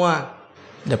sahabat semua,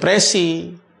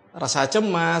 depresi, rasa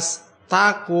cemas,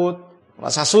 takut,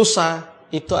 rasa susah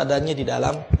itu adanya di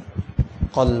dalam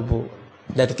qalbu.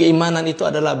 Dan keimanan itu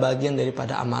adalah bagian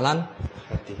daripada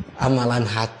amalan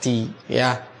hati,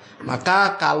 ya.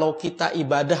 Maka kalau kita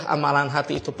ibadah amalan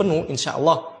hati itu penuh, insya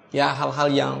Allah ya hal-hal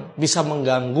yang bisa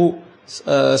mengganggu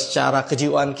secara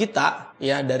kejiwaan kita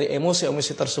ya dari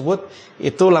emosi-emosi tersebut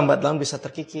itu lambat laun bisa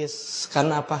terkikis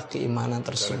karena apa? Keimanan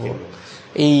tersebut.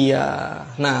 Iya.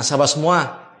 Nah, sahabat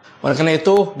semua, oleh karena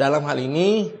itu dalam hal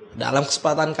ini, dalam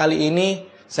kesempatan kali ini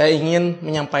saya ingin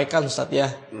menyampaikan Ustadz ya.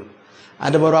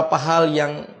 Ada beberapa hal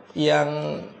yang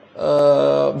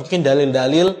mungkin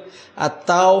dalil-dalil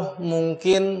atau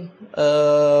mungkin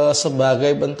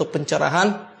sebagai bentuk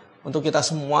pencerahan untuk kita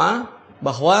semua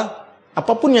bahwa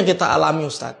apapun yang kita alami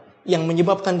Ustadz, yang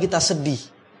menyebabkan kita sedih,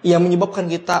 yang menyebabkan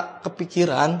kita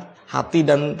kepikiran, hati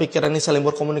dan pikiran ini saling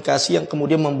berkomunikasi yang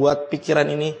kemudian membuat pikiran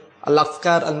ini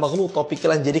al-afkar al-maghlutah,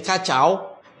 pikiran jadi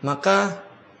kacau, maka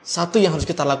satu yang harus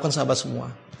kita lakukan sahabat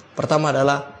semua. Pertama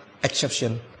adalah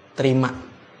exception, terima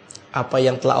apa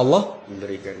yang telah Allah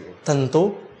berikan.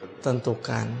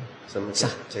 Tentukan.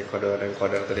 Cek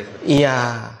kodar tadi.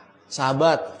 Iya,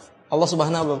 sahabat. Allah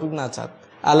Subhanahu wa taala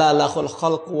ala lahul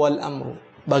khalqu wal amru.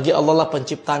 Bagi Allah lah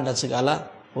penciptaan dan segala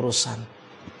urusan.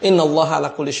 Innallaha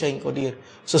ala kulli syai'in qadir.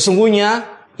 Sesungguhnya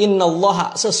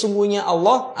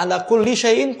Allah ala kulli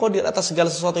syai'in qadir, atas segala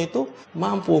sesuatu itu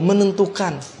mampu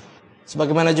menentukan.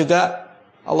 Sebagaimana juga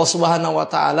Allah Subhanahu wa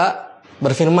taala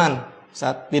berfirman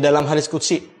saat di dalam hadis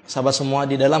qudsi. Sahabat semua,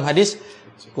 di dalam hadis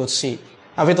qudsi.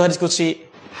 Apa itu hadis qudsi?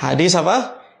 Hadis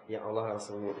apa? Yang Allah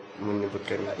langsung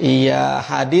menyebutkan. Iya,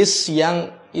 hadis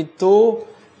yang itu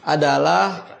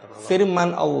adalah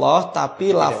firman Allah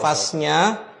tapi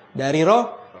lafaznya dari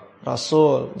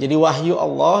Rasul. Jadi wahyu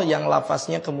Allah yang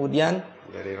lafaznya kemudian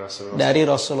dari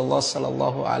Rasulullah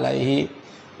Sallallahu Alaihi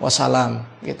Wasallam,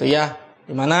 gitu ya.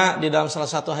 Dimana di dalam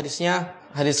salah satu hadisnya,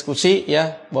 hadis qudsi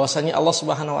ya, bahwasanya Allah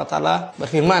Subhanahu Wa Taala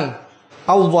berfirman,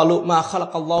 awwalu ma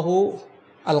khalaqallahu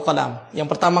al-qalam. Yang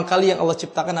pertama kali yang Allah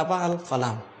ciptakan apa?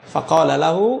 Al-qalam. Faqala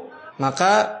lahu,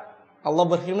 maka Allah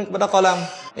berfirman kepada qalam,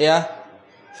 ya,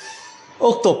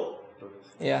 uktub,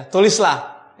 ya,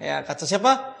 tulislah, ya, kata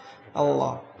siapa?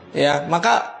 Allah, ya,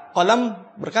 maka qalam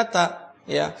berkata,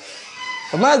 ya,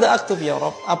 "Mada aktub ya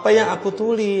Rabb?" Apa yang aku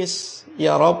tulis,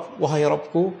 ya Rabb, wahai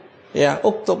Rabbku, ya,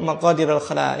 uktub maqadirul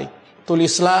khalaiq,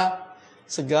 tulislah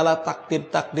segala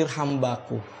takdir-takdir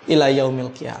hambaku ila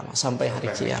yaumil qiyamah, sampai hari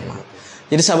kiamat.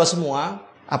 Jadi sahabat semua,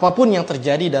 apapun yang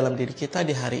terjadi dalam diri kita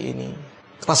di hari ini,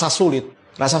 rasa sulit,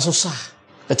 rasa susah,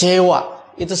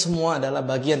 kecewa, itu semua adalah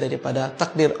bagian daripada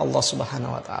takdir Allah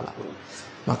Subhanahu wa taala.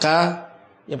 Maka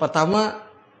yang pertama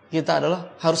kita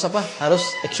adalah harus apa? Harus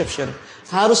exception.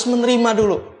 Harus menerima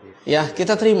dulu. Ya,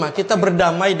 kita terima, kita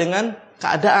berdamai dengan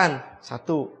keadaan.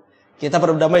 Satu, kita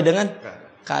berdamai dengan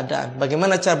keadaan.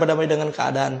 Bagaimana cara berdamai dengan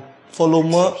keadaan?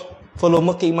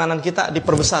 Volume keimanan kita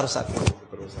diperbesar, Ustaz.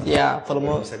 Ya,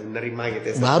 volume bisa menerima gitu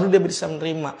ya, Ustaz. Baru dia bisa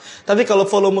menerima. Tapi kalau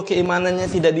volume keimanannya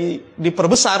tidak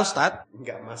diperbesar, Ustaz,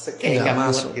 enggak masuk,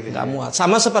 enggak muat.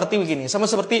 Sama seperti begini, sama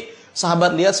seperti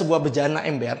sahabat lihat sebuah bejana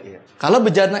ember. Iya. Kalau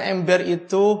bejana ember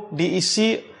itu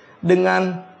diisi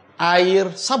dengan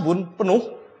air sabun penuh,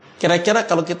 kira-kira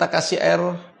kalau kita kasih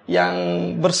air yang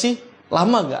bersih,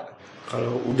 lama enggak?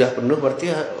 Kalau udah penuh berarti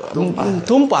ya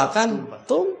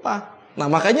tumpah. Nah,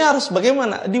 makanya harus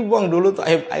bagaimana? Dibuang dulu tuh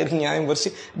airnya yang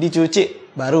bersih,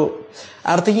 dicuci baru.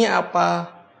 Artinya apa?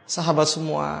 Sahabat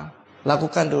semua,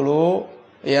 lakukan dulu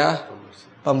ya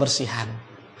pembersihan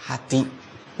hati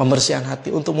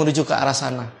untuk menuju ke arah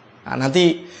sana. Nah,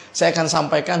 nanti saya akan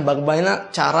sampaikan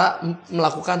bagaimana cara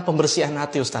melakukan pembersihan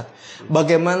hati, Ustaz.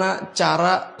 Bagaimana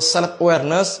cara self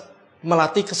awareness,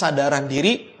 melatih kesadaran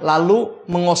diri, lalu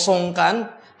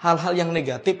mengosongkan hal-hal yang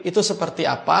negatif itu seperti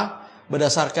apa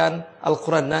berdasarkan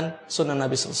Al-Quran dan Sunnah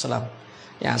Nabi SAW.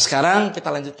 Ya, sekarang kita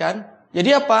lanjutkan.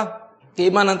 Jadi apa?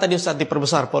 Keimanan tadi Ustaz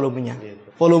diperbesar volumenya.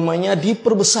 Volumenya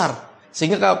diperbesar.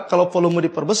 Sehingga kalau volume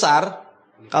diperbesar,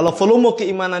 kalau volume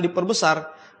keimanan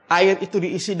diperbesar, air itu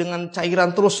diisi dengan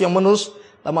cairan terus yang menerus,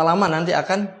 lama-lama nanti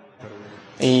akan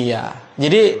Iya.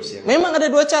 Jadi memang ada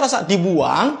dua cara, Ustaz.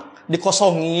 Dibuang,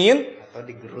 dikosongin, atau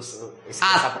digerus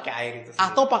pakai air itu.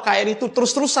 Atau pakai air itu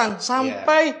terus-terusan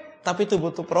sampai tapi itu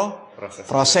butuh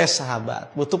proses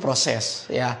sahabat, butuh proses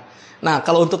ya. Nah,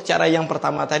 kalau untuk cara yang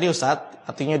pertama tadi Ustadz,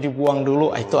 artinya dibuang dulu,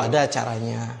 itu ada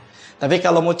caranya. Tapi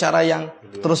kalau mau cara yang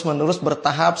terus-menerus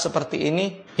bertahap seperti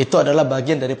ini, itu adalah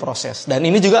bagian dari proses. Dan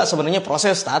ini juga sebenarnya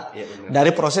proses, Ustadz.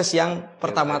 Dari proses yang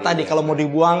pertama tadi, kalau mau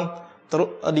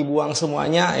dibuang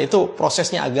semuanya, itu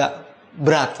prosesnya agak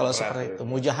berat kalau seperti itu.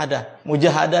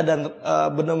 Mujahadah dan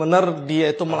benar-benar dia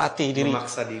itu melatih diri.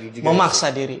 Memaksa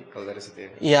diri. Kalau dari situ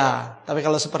ya. Tapi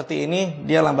kalau seperti ini,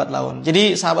 dia lambat laun.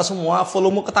 Jadi sahabat semua,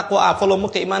 volume ketakwaan, volume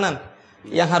keimanan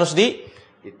yang harus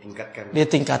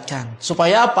ditingkatkan.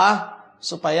 Supaya apa?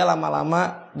 Supaya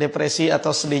lama-lama depresi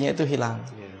atau sedihnya itu hilang.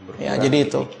 Ya, jadi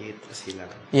itu.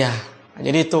 Ya,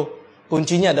 jadi itu.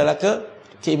 Kuncinya adalah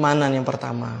keimanan yang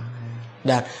pertama.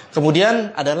 Dan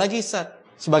kemudian ada lagi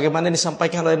sebagaimana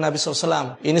disampaikan oleh Nabi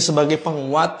SAW. Ini sebagai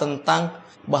penguat tentang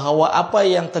bahwa apa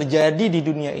yang terjadi di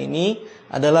dunia ini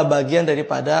adalah bagian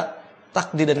daripada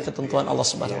takdir dan ketentuan Allah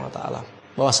Subhanahu Wa Taala.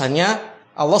 Bahwasanya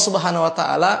Allah Subhanahu Wa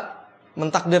Taala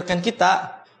mentakdirkan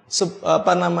kita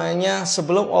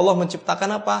sebelum Allah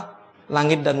menciptakan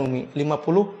langit dan bumi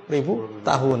 50.000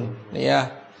 tahun ya.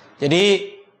 Jadi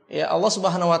ya Allah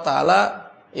Subhanahu Wa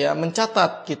Taala ya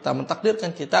mencatat kita,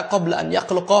 mentakdirkan kita qabla an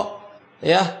yakhluqa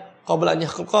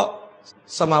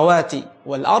samawati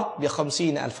wal ard bi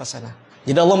 50.000 sanah.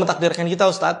 Jadi Allah mentakdirkan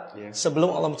kita Ustaz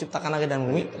sebelum Allah menciptakan langit dan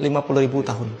bumi 50.000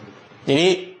 tahun.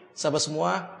 Jadi sahabat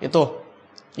semua itu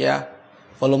ya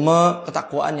volume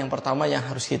ketakwaan yang pertama yang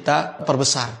harus kita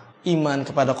perbesar. Iman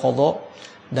kepada qada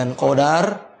dan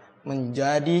qadar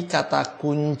menjadi kata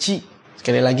kunci.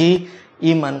 Sekali lagi,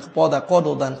 iman kepada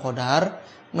qada dan qadar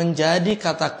menjadi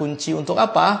kata kunci untuk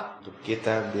apa? Untuk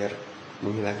kita biar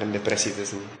menghilangkan depresi itu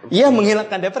sendiri. Iya,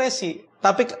 menghilangkan depresi.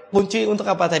 Tapi kunci untuk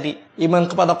apa tadi? Iman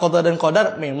kepada qada dan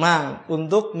qadar memang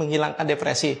untuk menghilangkan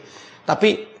depresi.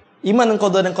 Tapi iman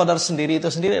qada dan qadar sendiri itu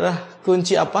sendiri adalah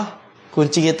kunci apa?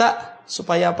 Kunci kita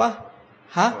supaya apa?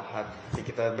 Hati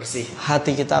kita bersih.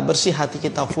 Hati kita bersih, hati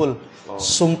kita full.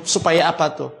 Supaya apa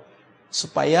tuh?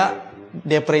 Supaya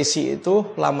depresi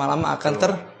itu lama-lama akan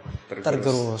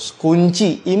tergerus.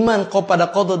 Kunci iman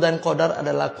kepada qada dan qadar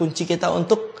adalah kunci kita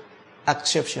untuk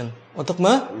acceptance, untuk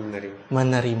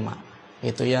menerima.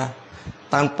 Itu ya.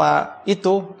 Tanpa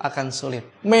itu akan sulit.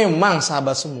 Memang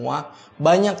sahabat semua,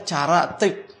 banyak cara,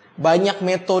 trik, banyak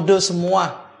metode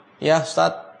semua. Ya,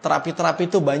 Ustaz. Terapi-terapi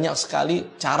itu banyak sekali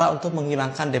cara untuk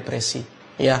menghilangkan depresi.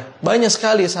 Ya, banyak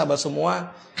sekali sahabat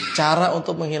semua cara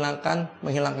untuk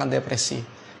menghilangkan depresi.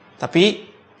 Tapi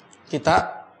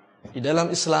kita di dalam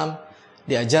Islam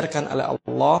diajarkan oleh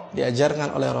Allah,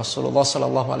 diajarkan oleh Rasulullah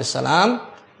SAW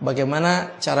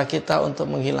bagaimana cara kita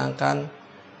untuk menghilangkan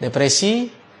depresi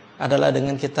adalah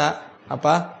dengan kita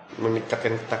apa?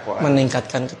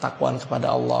 Meningkatkan ketakwaan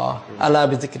kepada Allah. Ala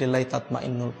bizikrillah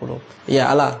tatmainnul qulub.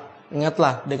 Ya Allah.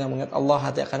 Ingatlah, dengan mengingat Allah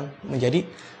hati akan menjadi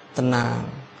tenang.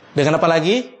 Dengan apa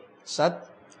lagi?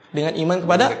 Dengan iman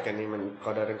kepada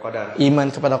iman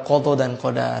kepada qada dan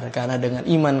qadar. Karena dengan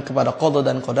iman kepada qada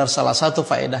dan qadar salah satu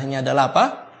faedahnya adalah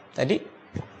apa? Tadi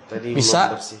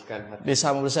bisa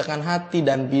membersihkan hati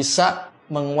dan bisa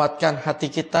menguatkan hati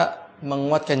kita,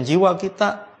 menguatkan jiwa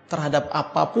kita terhadap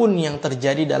apapun yang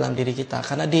terjadi dalam diri kita.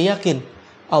 Karena dia yakin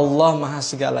Allah Maha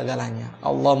segala-galanya.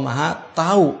 Allah Maha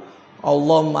tahu.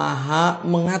 Allah Maha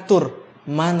mengatur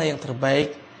mana yang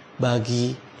terbaik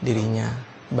bagi dirinya,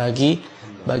 bagi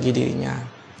dirinya.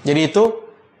 Jadi itu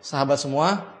sahabat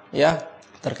semua ya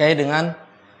terkait dengan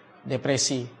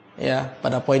depresi ya.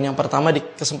 Pada poin yang pertama di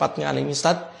kesempatan kali ini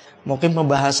Ustaz, mungkin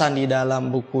pembahasan di dalam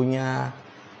bukunya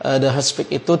The Speak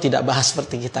itu tidak bahas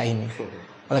seperti kita ini.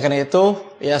 Oleh karena itu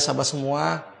ya sahabat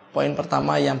semua, poin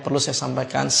pertama yang perlu saya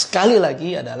sampaikan sekali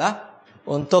lagi adalah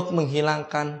untuk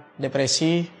menghilangkan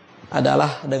depresi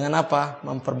adalah dengan apa?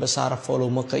 Memperbesar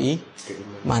volume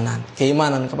keimanan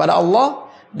kepada Allah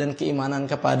dan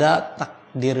keimanan kepada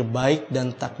takdir baik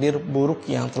dan takdir buruk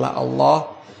yang telah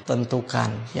Allah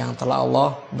tentukan, yang telah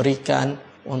Allah berikan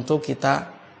untuk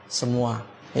kita semua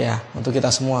ya, untuk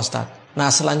kita semua Ustaz. Nah,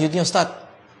 selanjutnya Ustaz,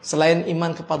 selain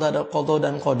iman kepada qada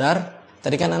dan qadar,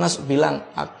 tadi kan Anas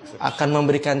bilang akan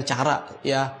memberikan cara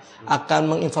ya,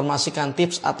 akan menginformasikan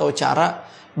tips atau cara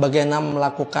bagaimana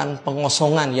melakukan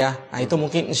pengosongan ya. Nah, itu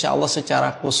mungkin insya Allah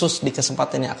secara khusus di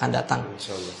kesempatan yang akan datang.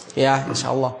 Ya,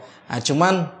 insya Allah. Nah,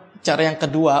 cuman cara yang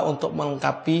kedua untuk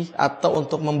melengkapi atau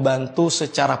untuk membantu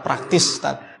secara praktis,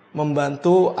 Ustaz.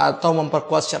 Membantu atau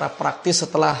memperkuat secara praktis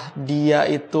setelah dia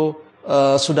itu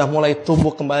sudah mulai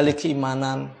tumbuh kembali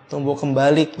keimanan, tumbuh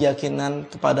kembali keyakinan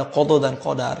kepada qada dan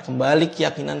qadar, kembali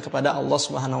keyakinan kepada Allah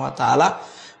Subhanahu wa taala.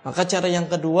 Maka cara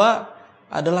yang kedua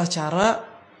adalah cara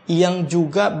yang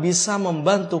juga bisa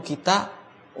membantu kita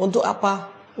untuk apa?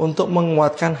 Untuk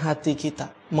menguatkan hati kita,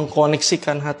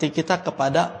 mengkoneksikan hati kita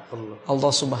kepada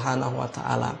Allah Subhanahu wa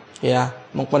taala. Ya,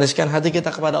 mengkoneksikan hati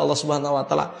kita kepada Allah Subhanahu wa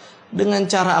taala dengan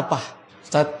cara apa?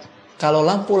 Ustaz, kalau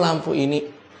lampu-lampu ini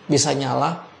bisa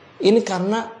nyala, ini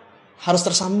karena harus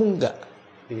tersambung enggak?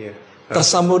 Iya.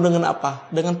 Tersambung dengan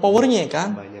apa? Dengan powernya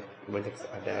kan? Banyak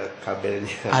ada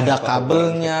kabelnya. Ada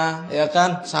kabelnya, ya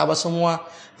kan, sahabat semua.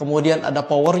 Kemudian ada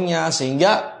powernya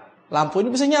sehingga lampu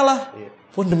ini bisa nyala. Iya.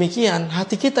 Pun demikian,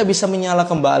 hati kita bisa menyala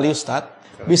kembali,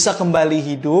 Ustadz. Bisa kembali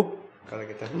hidup. Kalau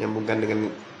kita menyambungkan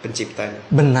dengan penciptanya.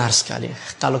 Benar sekali.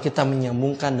 Kalau kita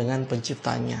menyambungkan dengan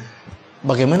penciptanya.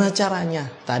 Bagaimana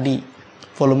caranya? Tadi,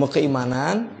 volume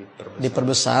keimanan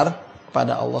diperbesar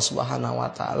kepada Allah Subhanahu wa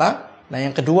taala. Nah,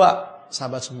 yang kedua,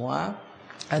 sahabat semua,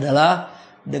 adalah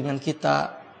dengan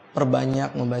kita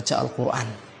perbanyak membaca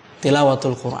Al-Qur'an.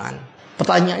 Tilawatul Qur'an.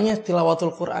 Pertanyaannya,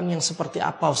 tilawatul Qur'an yang seperti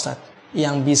apa, Ustadz?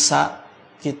 Yang bisa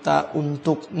kita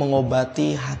untuk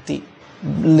mengobati hati.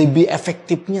 Lebih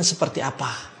efektifnya seperti apa?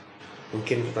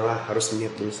 Mungkin pertama harus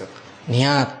niat dulu, Ustaz.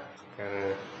 Niat.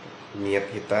 Karena niat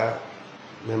kita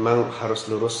memang harus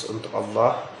lurus untuk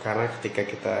Allah. Karena ketika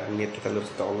niat kita lurus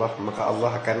untuk Allah, maka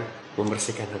Allah akan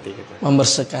membersihkan hati kita.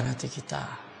 Membersihkan hati kita.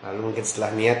 Lalu mungkin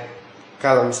setelah niat,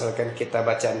 kalau misalkan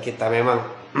bacaan kita memang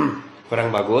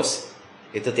kurang bagus,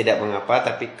 itu tidak mengapa.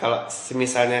 Tapi kalau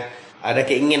misalnya ada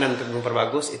keinginan untuk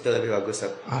memperbagus, itu lebih bagus.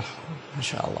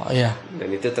 Masya Allah, ya.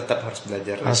 Dan itu tetap harus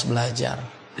belajar. Harus belajar.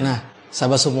 Nah,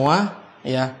 sahabat semua,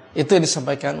 ya, itu yang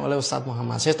disampaikan oleh Ustadz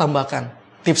Muhammad. Saya tambahkan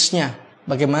tipsnya.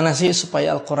 Bagaimana sih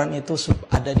supaya Al-Quran itu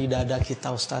ada di dada kita,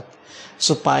 Ustadz?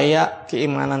 Supaya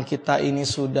keimanan kita ini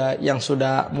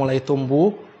sudah mulai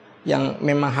tumbuh, yang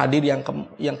memang hadir, yang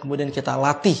kemudian kita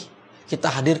latih.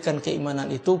 Kita hadirkan keimanan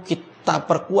itu, kita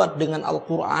perkuat dengan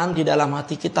Al-Quran di dalam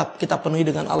hati kita penuhi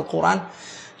dengan Al-Quran.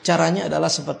 Caranya adalah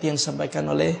seperti yang disampaikan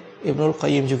oleh Ibnul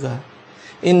Qayyim juga.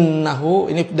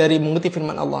 Ini dari mengutip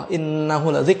firman Allah.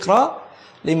 Innahu la dzikra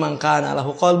liman kana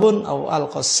lahu qalbun aw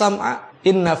alqas sam'a.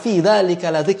 Inna fi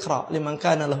dzalika la dzikra liman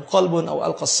kana lahu qalbun aw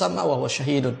alqas sam'a wa huwa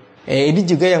syahidun. Ini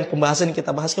juga yang pembahasan yang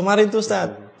kita bahas kemarin tuh,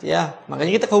 Ustaz. Ya,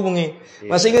 makanya kita hubungi.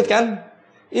 Masih ingat kan?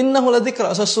 Innahu la dzikra,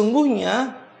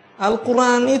 sesungguhnya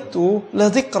Al-Quran itu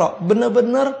la dzikra,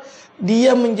 benar-benar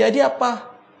dia menjadi apa?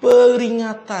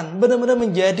 Peringatan, benar-benar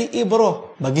menjadi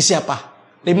ibrah. Bagi siapa?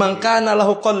 Liman kana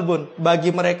lahu qalbun, bagi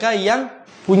mereka yang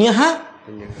punya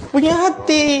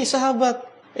hati, sahabat.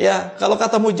 Ya, kalau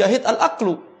kata Mujahid,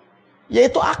 al-aqlu,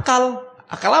 yaitu akal.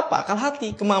 Akal apa? Akal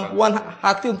hati, kemampuan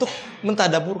hati untuk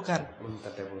mentadaburkan,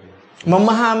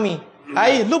 memahami.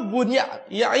 Ai lubun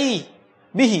ya'i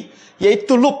bihi,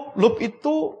 yaitu lub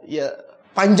itu ya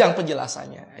panjang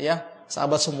penjelasannya, ya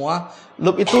sahabat semua.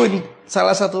 Lub itu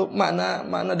salah satu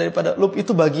makna daripada lub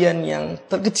itu bagian yang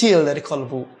terkecil dari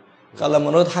qalbu. Kalau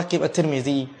menurut Hakim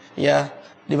At-Tirmidzi, ya,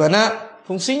 di mana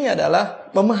fungsinya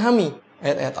adalah memahami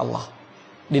ayat-ayat Allah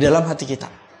di dalam hati kita,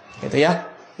 gitu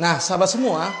ya. Nah, sahabat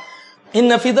semua,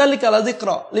 inna fi dzalika la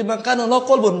dzikra liman kana lahu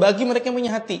qalbun, bagi mereka yang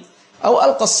punya hati. Au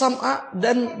alqas sam'a,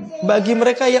 dan bagi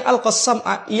mereka yang alqas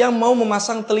sam'a, yang mau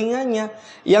memasang telinganya,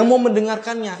 yang mau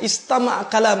mendengarkannya, istama'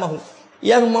 kalamahu,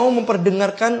 yang mau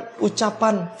memperdengarkan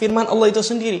ucapan firman Allah itu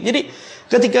sendiri. Jadi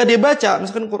ketika dia baca,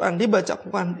 misalkan Quran, dia baca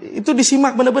Quran, itu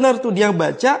disimak benar-benar tuh, dia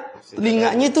baca,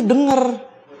 telinganya itu dengar,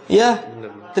 ya,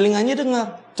 telinganya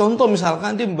dengar. Contoh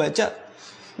misalkan dia baca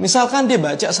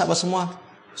sahabat semua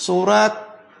surat,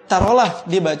 taruhlah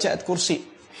dia baca ayat kursi,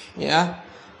 ya.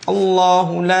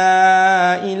 Allahu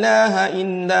la ilaha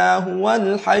illa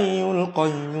huwal hayyul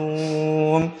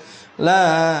qayyum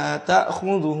la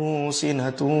ta'khudhuhu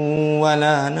sinatun wa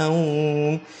la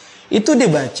naum. Itu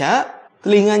dibaca,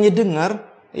 telinganya dengar,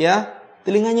 ya,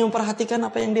 telinganya memperhatikan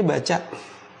apa yang dibaca.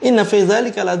 Inna fi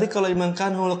dzalika la dzikra liman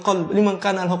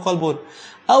kana lahu qalbun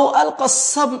aw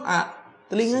alqas sam'a,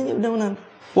 telinganya benar-benar.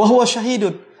 Wa huwa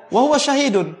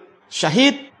syahidun,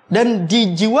 syahid, dan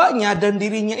di jiwanya dan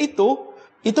dirinya itu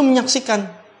menyaksikan,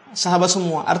 sahabat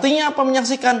semua. Artinya apa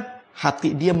menyaksikan?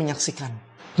 Hati dia menyaksikan,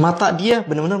 mata dia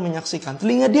benar-benar menyaksikan,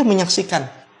 telinga dia menyaksikan,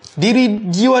 diri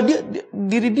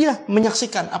dia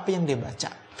menyaksikan apa yang dia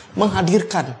baca,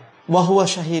 menghadirkan bahwa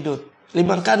syahidun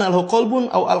liman kana lahu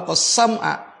qalbun aw alqas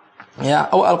sam'a, ya,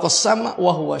 aw alqas sam'a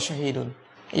wa huwa syahidun,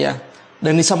 ya.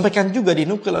 Dan disampaikan juga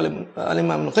dinukil oleh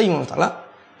Imam Al-Qayyim taala,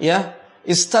 ya,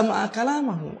 istama'a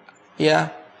kalamahu, ya,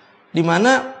 di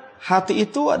mana hati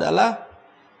itu adalah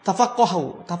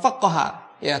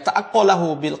tafaqqaha, ya,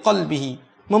 ta'aqqalahu bil qalbihi.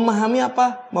 Memahami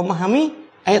apa? Memahami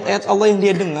ayat-ayat Allah yang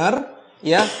dia dengar,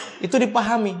 ya, itu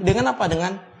dipahami dengan apa?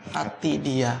 Dengan hati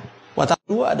dia.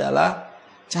 Kedua adalah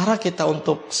cara kita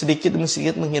untuk sedikit demi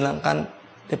sedikit menghilangkan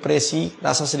depresi,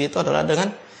 rasa sedih itu adalah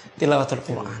dengan tilawatul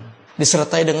Quran.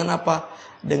 Disertai dengan apa?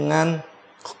 Dengan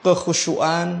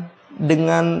kekhusyuan,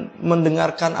 dengan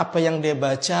mendengarkan apa yang dia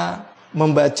baca,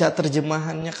 membaca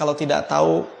terjemahannya. Kalau tidak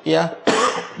tahu ya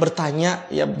bertanya,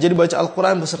 ya jadi baca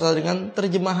Al-Quran beserta dengan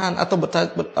terjemahan atau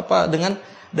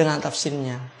dengan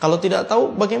tafsirnya. Kalau tidak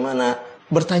tahu bagaimana?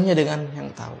 Bertanya dengan yang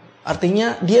tahu.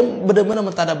 Artinya dia benar-benar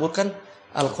mentadaburkan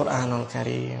Al-Quranul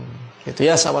Karim. Gitu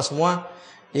ya sahabat semua.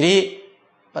 Jadi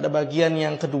pada bagian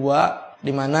yang kedua,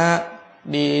 di mana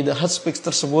di The Hot Speaks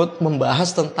tersebut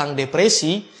membahas tentang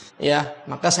depresi, ya,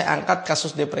 maka saya angkat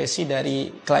kasus depresi dari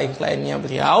klien-kliennya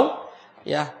beliau,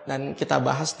 ya, dan kita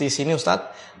bahas di sini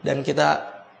Ustadz, dan kita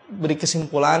beri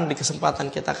kesimpulan di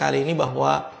kesempatan kita kali ini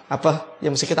bahwa apa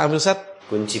yang mesti kita ambil Ustadz?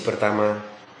 Kunci pertama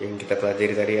yang kita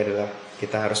pelajari tadi adalah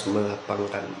kita harus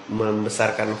melapangkan,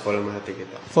 membesarkan volume hati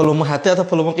kita. Volume hati atau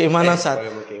volume keimanan Ustadz?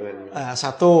 Volume keimanan.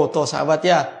 Satu, tuh sahabat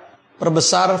ya,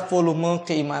 perbesar volume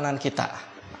keimanan kita.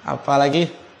 Apalagi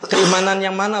keimanan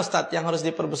yang mana Ustadz yang harus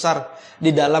diperbesar di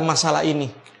dalam masalah ini?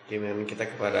 Keimanan kita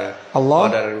kepada Allah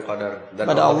dan qadar, dan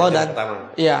kepada Allah dan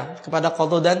pertama. Iya, kepada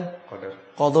qada dan Qadar.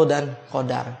 dan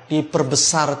qadar.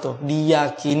 Diperbesar tuh,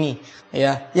 diyakini,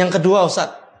 ya. Yang kedua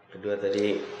Ustadz? Kedua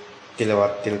tadi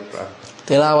tilawatil Quran.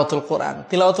 Tilawatul Quran.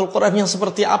 Tilawatul Quran yang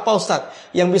seperti apa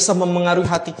Ustadz? Yang bisa mempengaruhi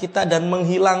hati kita dan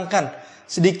menghilangkan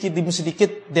sedikit demi sedikit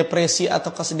depresi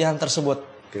atau kesedihan tersebut.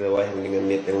 Tilawah yang dengan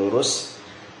niat yang lurus,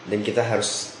 dan kita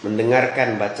harus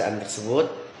mendengarkan bacaan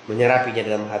tersebut, menyerapinya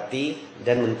dalam hati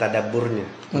dan mentadaburnya.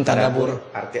 Mentadabur.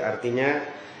 Artinya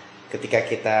ketika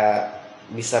kita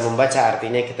bisa membaca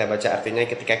artinya, kita baca artinya.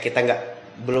 Ketika kita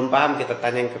belum paham, kita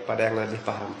tanya kepada yang lebih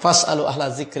paham. Fas'alu ahla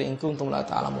dzikri in kuntum la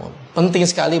ta'lamun. Penting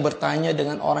sekali bertanya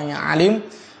dengan orang yang alim,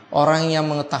 orang yang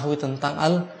mengetahui tentang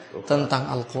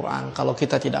Al-Quran. Kalau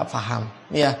kita tidak paham,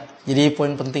 ya. Jadi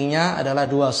poin pentingnya adalah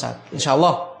dua Ustaz.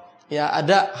 Insyaallah ya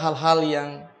ada hal-hal yang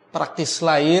praktis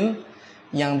lain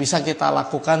yang bisa kita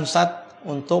lakukan Ustaz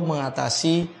untuk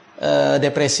mengatasi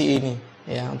depresi ini.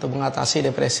 Ya, untuk mengatasi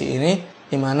depresi ini,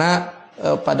 di mana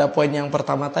pada poin yang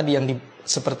pertama tadi yang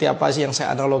seperti apa sih yang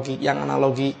saya analogikan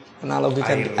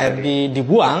air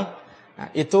dibuang. Nah,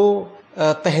 itu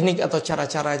teknik atau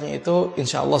cara-caranya itu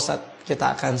insya Allah Ustaz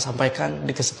kita akan sampaikan di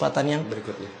kesempatan yang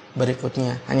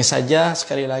berikutnya. Hanya saja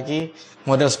sekali lagi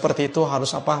model seperti itu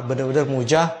harus apa? Benar-benar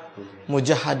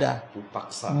mujahadah.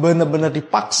 Benar-benar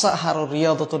dipaksa, harus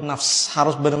riyadhatun nafs,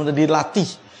 harus benar-benar dilatih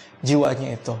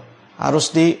jiwanya itu. Harus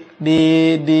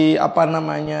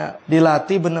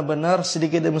dilatih benar-benar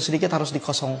sedikit demi sedikit harus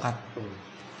dikosongkan.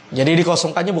 Jadi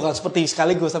dikosongkannya bukan seperti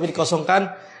sekaligus, tapi dikosongkan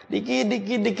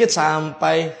dikit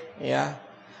sampai ya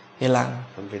hilang.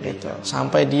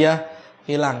 Sampai dia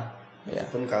hilang. Ya.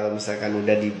 Pun kalau misalkan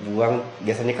udah dibuang,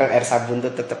 biasanya kan air sabun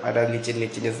tuh tetap ada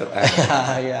licin-licinnya.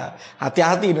 Ya,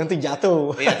 hati-hati nanti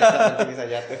jatuh. Iya, nanti bisa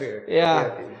jatuh. Ya.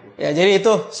 Ya, jadi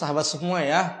itu sahabat semua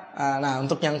ya. Nah,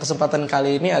 untuk yang kesempatan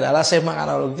kali ini adalah saya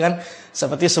menganalogikan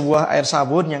seperti sebuah air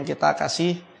sabun yang kita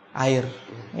kasih air.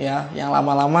 Ya, yang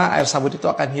lama-lama air sabun itu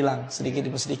akan hilang sedikit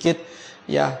demi sedikit.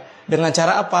 Ya, dengan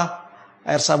cara apa?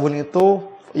 Air sabun itu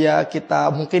ya kita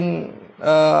mungkin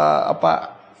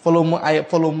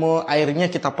volume airnya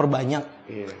kita perbanyak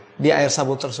di air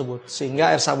sabun tersebut,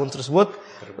 sehingga air sabun tersebut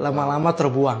lama-lama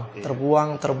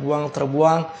terbuang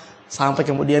sampai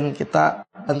kemudian kita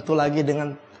tentu lagi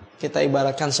dengan kita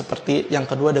ibaratkan seperti yang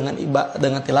kedua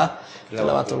dengan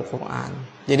tilawatul Quran.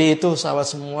 Jadi itu sahabat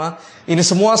semua, ini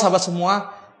semua sahabat semua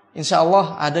insya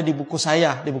Allah ada di buku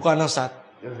saya, di buku Anda Ustaz.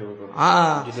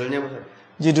 Judulnya apa?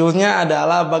 Judulnya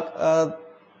adalah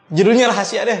judulnya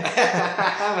rahasia deh.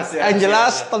 Yang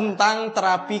jelas tentang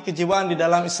terapi kejiwaan di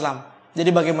dalam Islam. Jadi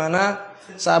bagaimana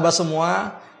sahabat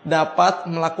semua dapat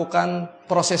melakukan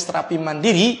proses terapi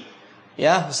mandiri,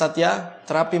 ya Ustaz ya,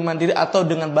 terapi mandiri atau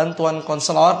dengan bantuan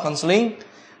konseling,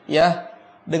 ya,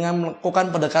 dengan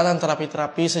melakukan pendekatan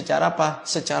terapi-terapi secara apa?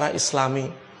 Secara Islami.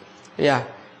 Ya,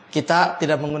 kita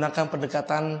tidak menggunakan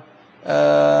pendekatan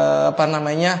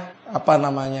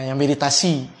yang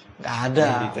meditasi. Nggak ada.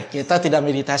 Kita tidak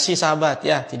meditasi sahabat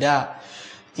ya, tidak.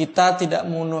 Kita tidak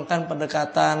menggunakan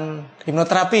pendekatan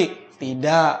hipnoterapi,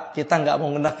 tidak. Kita nggak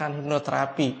menggunakan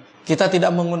hipnoterapi. Kita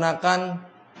tidak menggunakan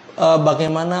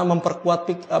bagaimana memperkuat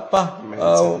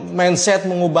mindset,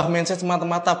 mengubah mindset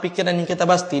semata-mata pikiran yang kita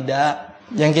bahas, tidak.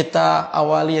 Yang kita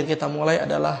awali, yang kita mulai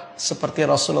adalah seperti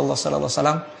Rasulullah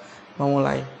SAW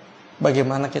memulai.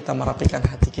 Bagaimana kita merapikan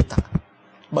hati kita,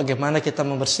 bagaimana kita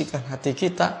membersihkan hati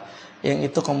kita, yang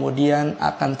itu kemudian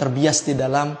akan terbias di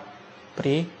dalam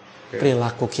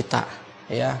perilaku kita,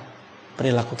 ya,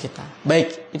 perilaku kita.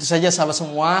 Baik, itu saja sahabat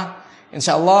semua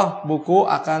Insya Allah buku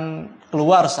akan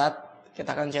keluar saat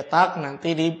kita akan cetak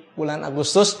nanti di bulan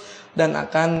Agustus dan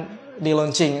akan di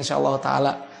launching insya Allah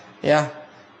taala ya.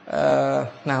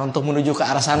 Nah untuk menuju ke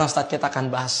arah sana Ustaz kita akan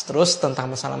bahas terus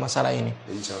tentang masalah-masalah ini.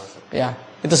 Insya Allah. Ya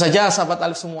itu saja sahabat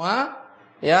Alif semua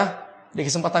ya. Di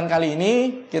kesempatan kali ini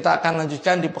kita akan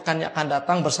lanjutkan di pekan yang akan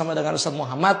datang bersama dengan Ustaz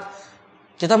Muhammad.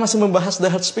 Kita masih membahas the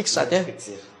heart speak Ustaz ya.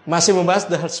 Masih membahas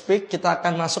the heart speak. Kita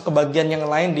akan masuk ke bagian yang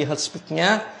lain di heart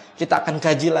speak-nya. Kita akan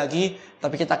kaji lagi,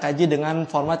 tapi kita kaji dengan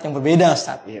format yang berbeda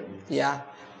Ustaz. Ya.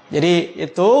 Jadi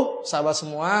itu sahabat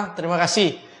semua, terima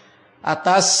kasih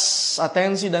atas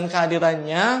atensi dan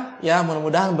kehadirannya ya,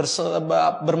 mudah-mudahan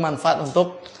bermanfaat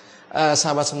untuk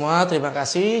sahabat semua. Terima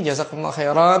kasih, jazakumullah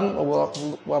khairan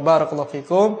wa barakallahu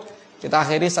fikum. Kita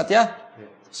akhiri Ustaz ya.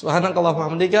 Subhanakallahumma wa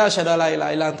bihamdika asyhadu an la ilaha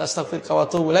illa anta astaghfiruka wa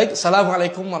atubu ilaik.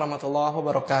 Assalamualaikum warahmatullahi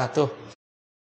wabarakatuh.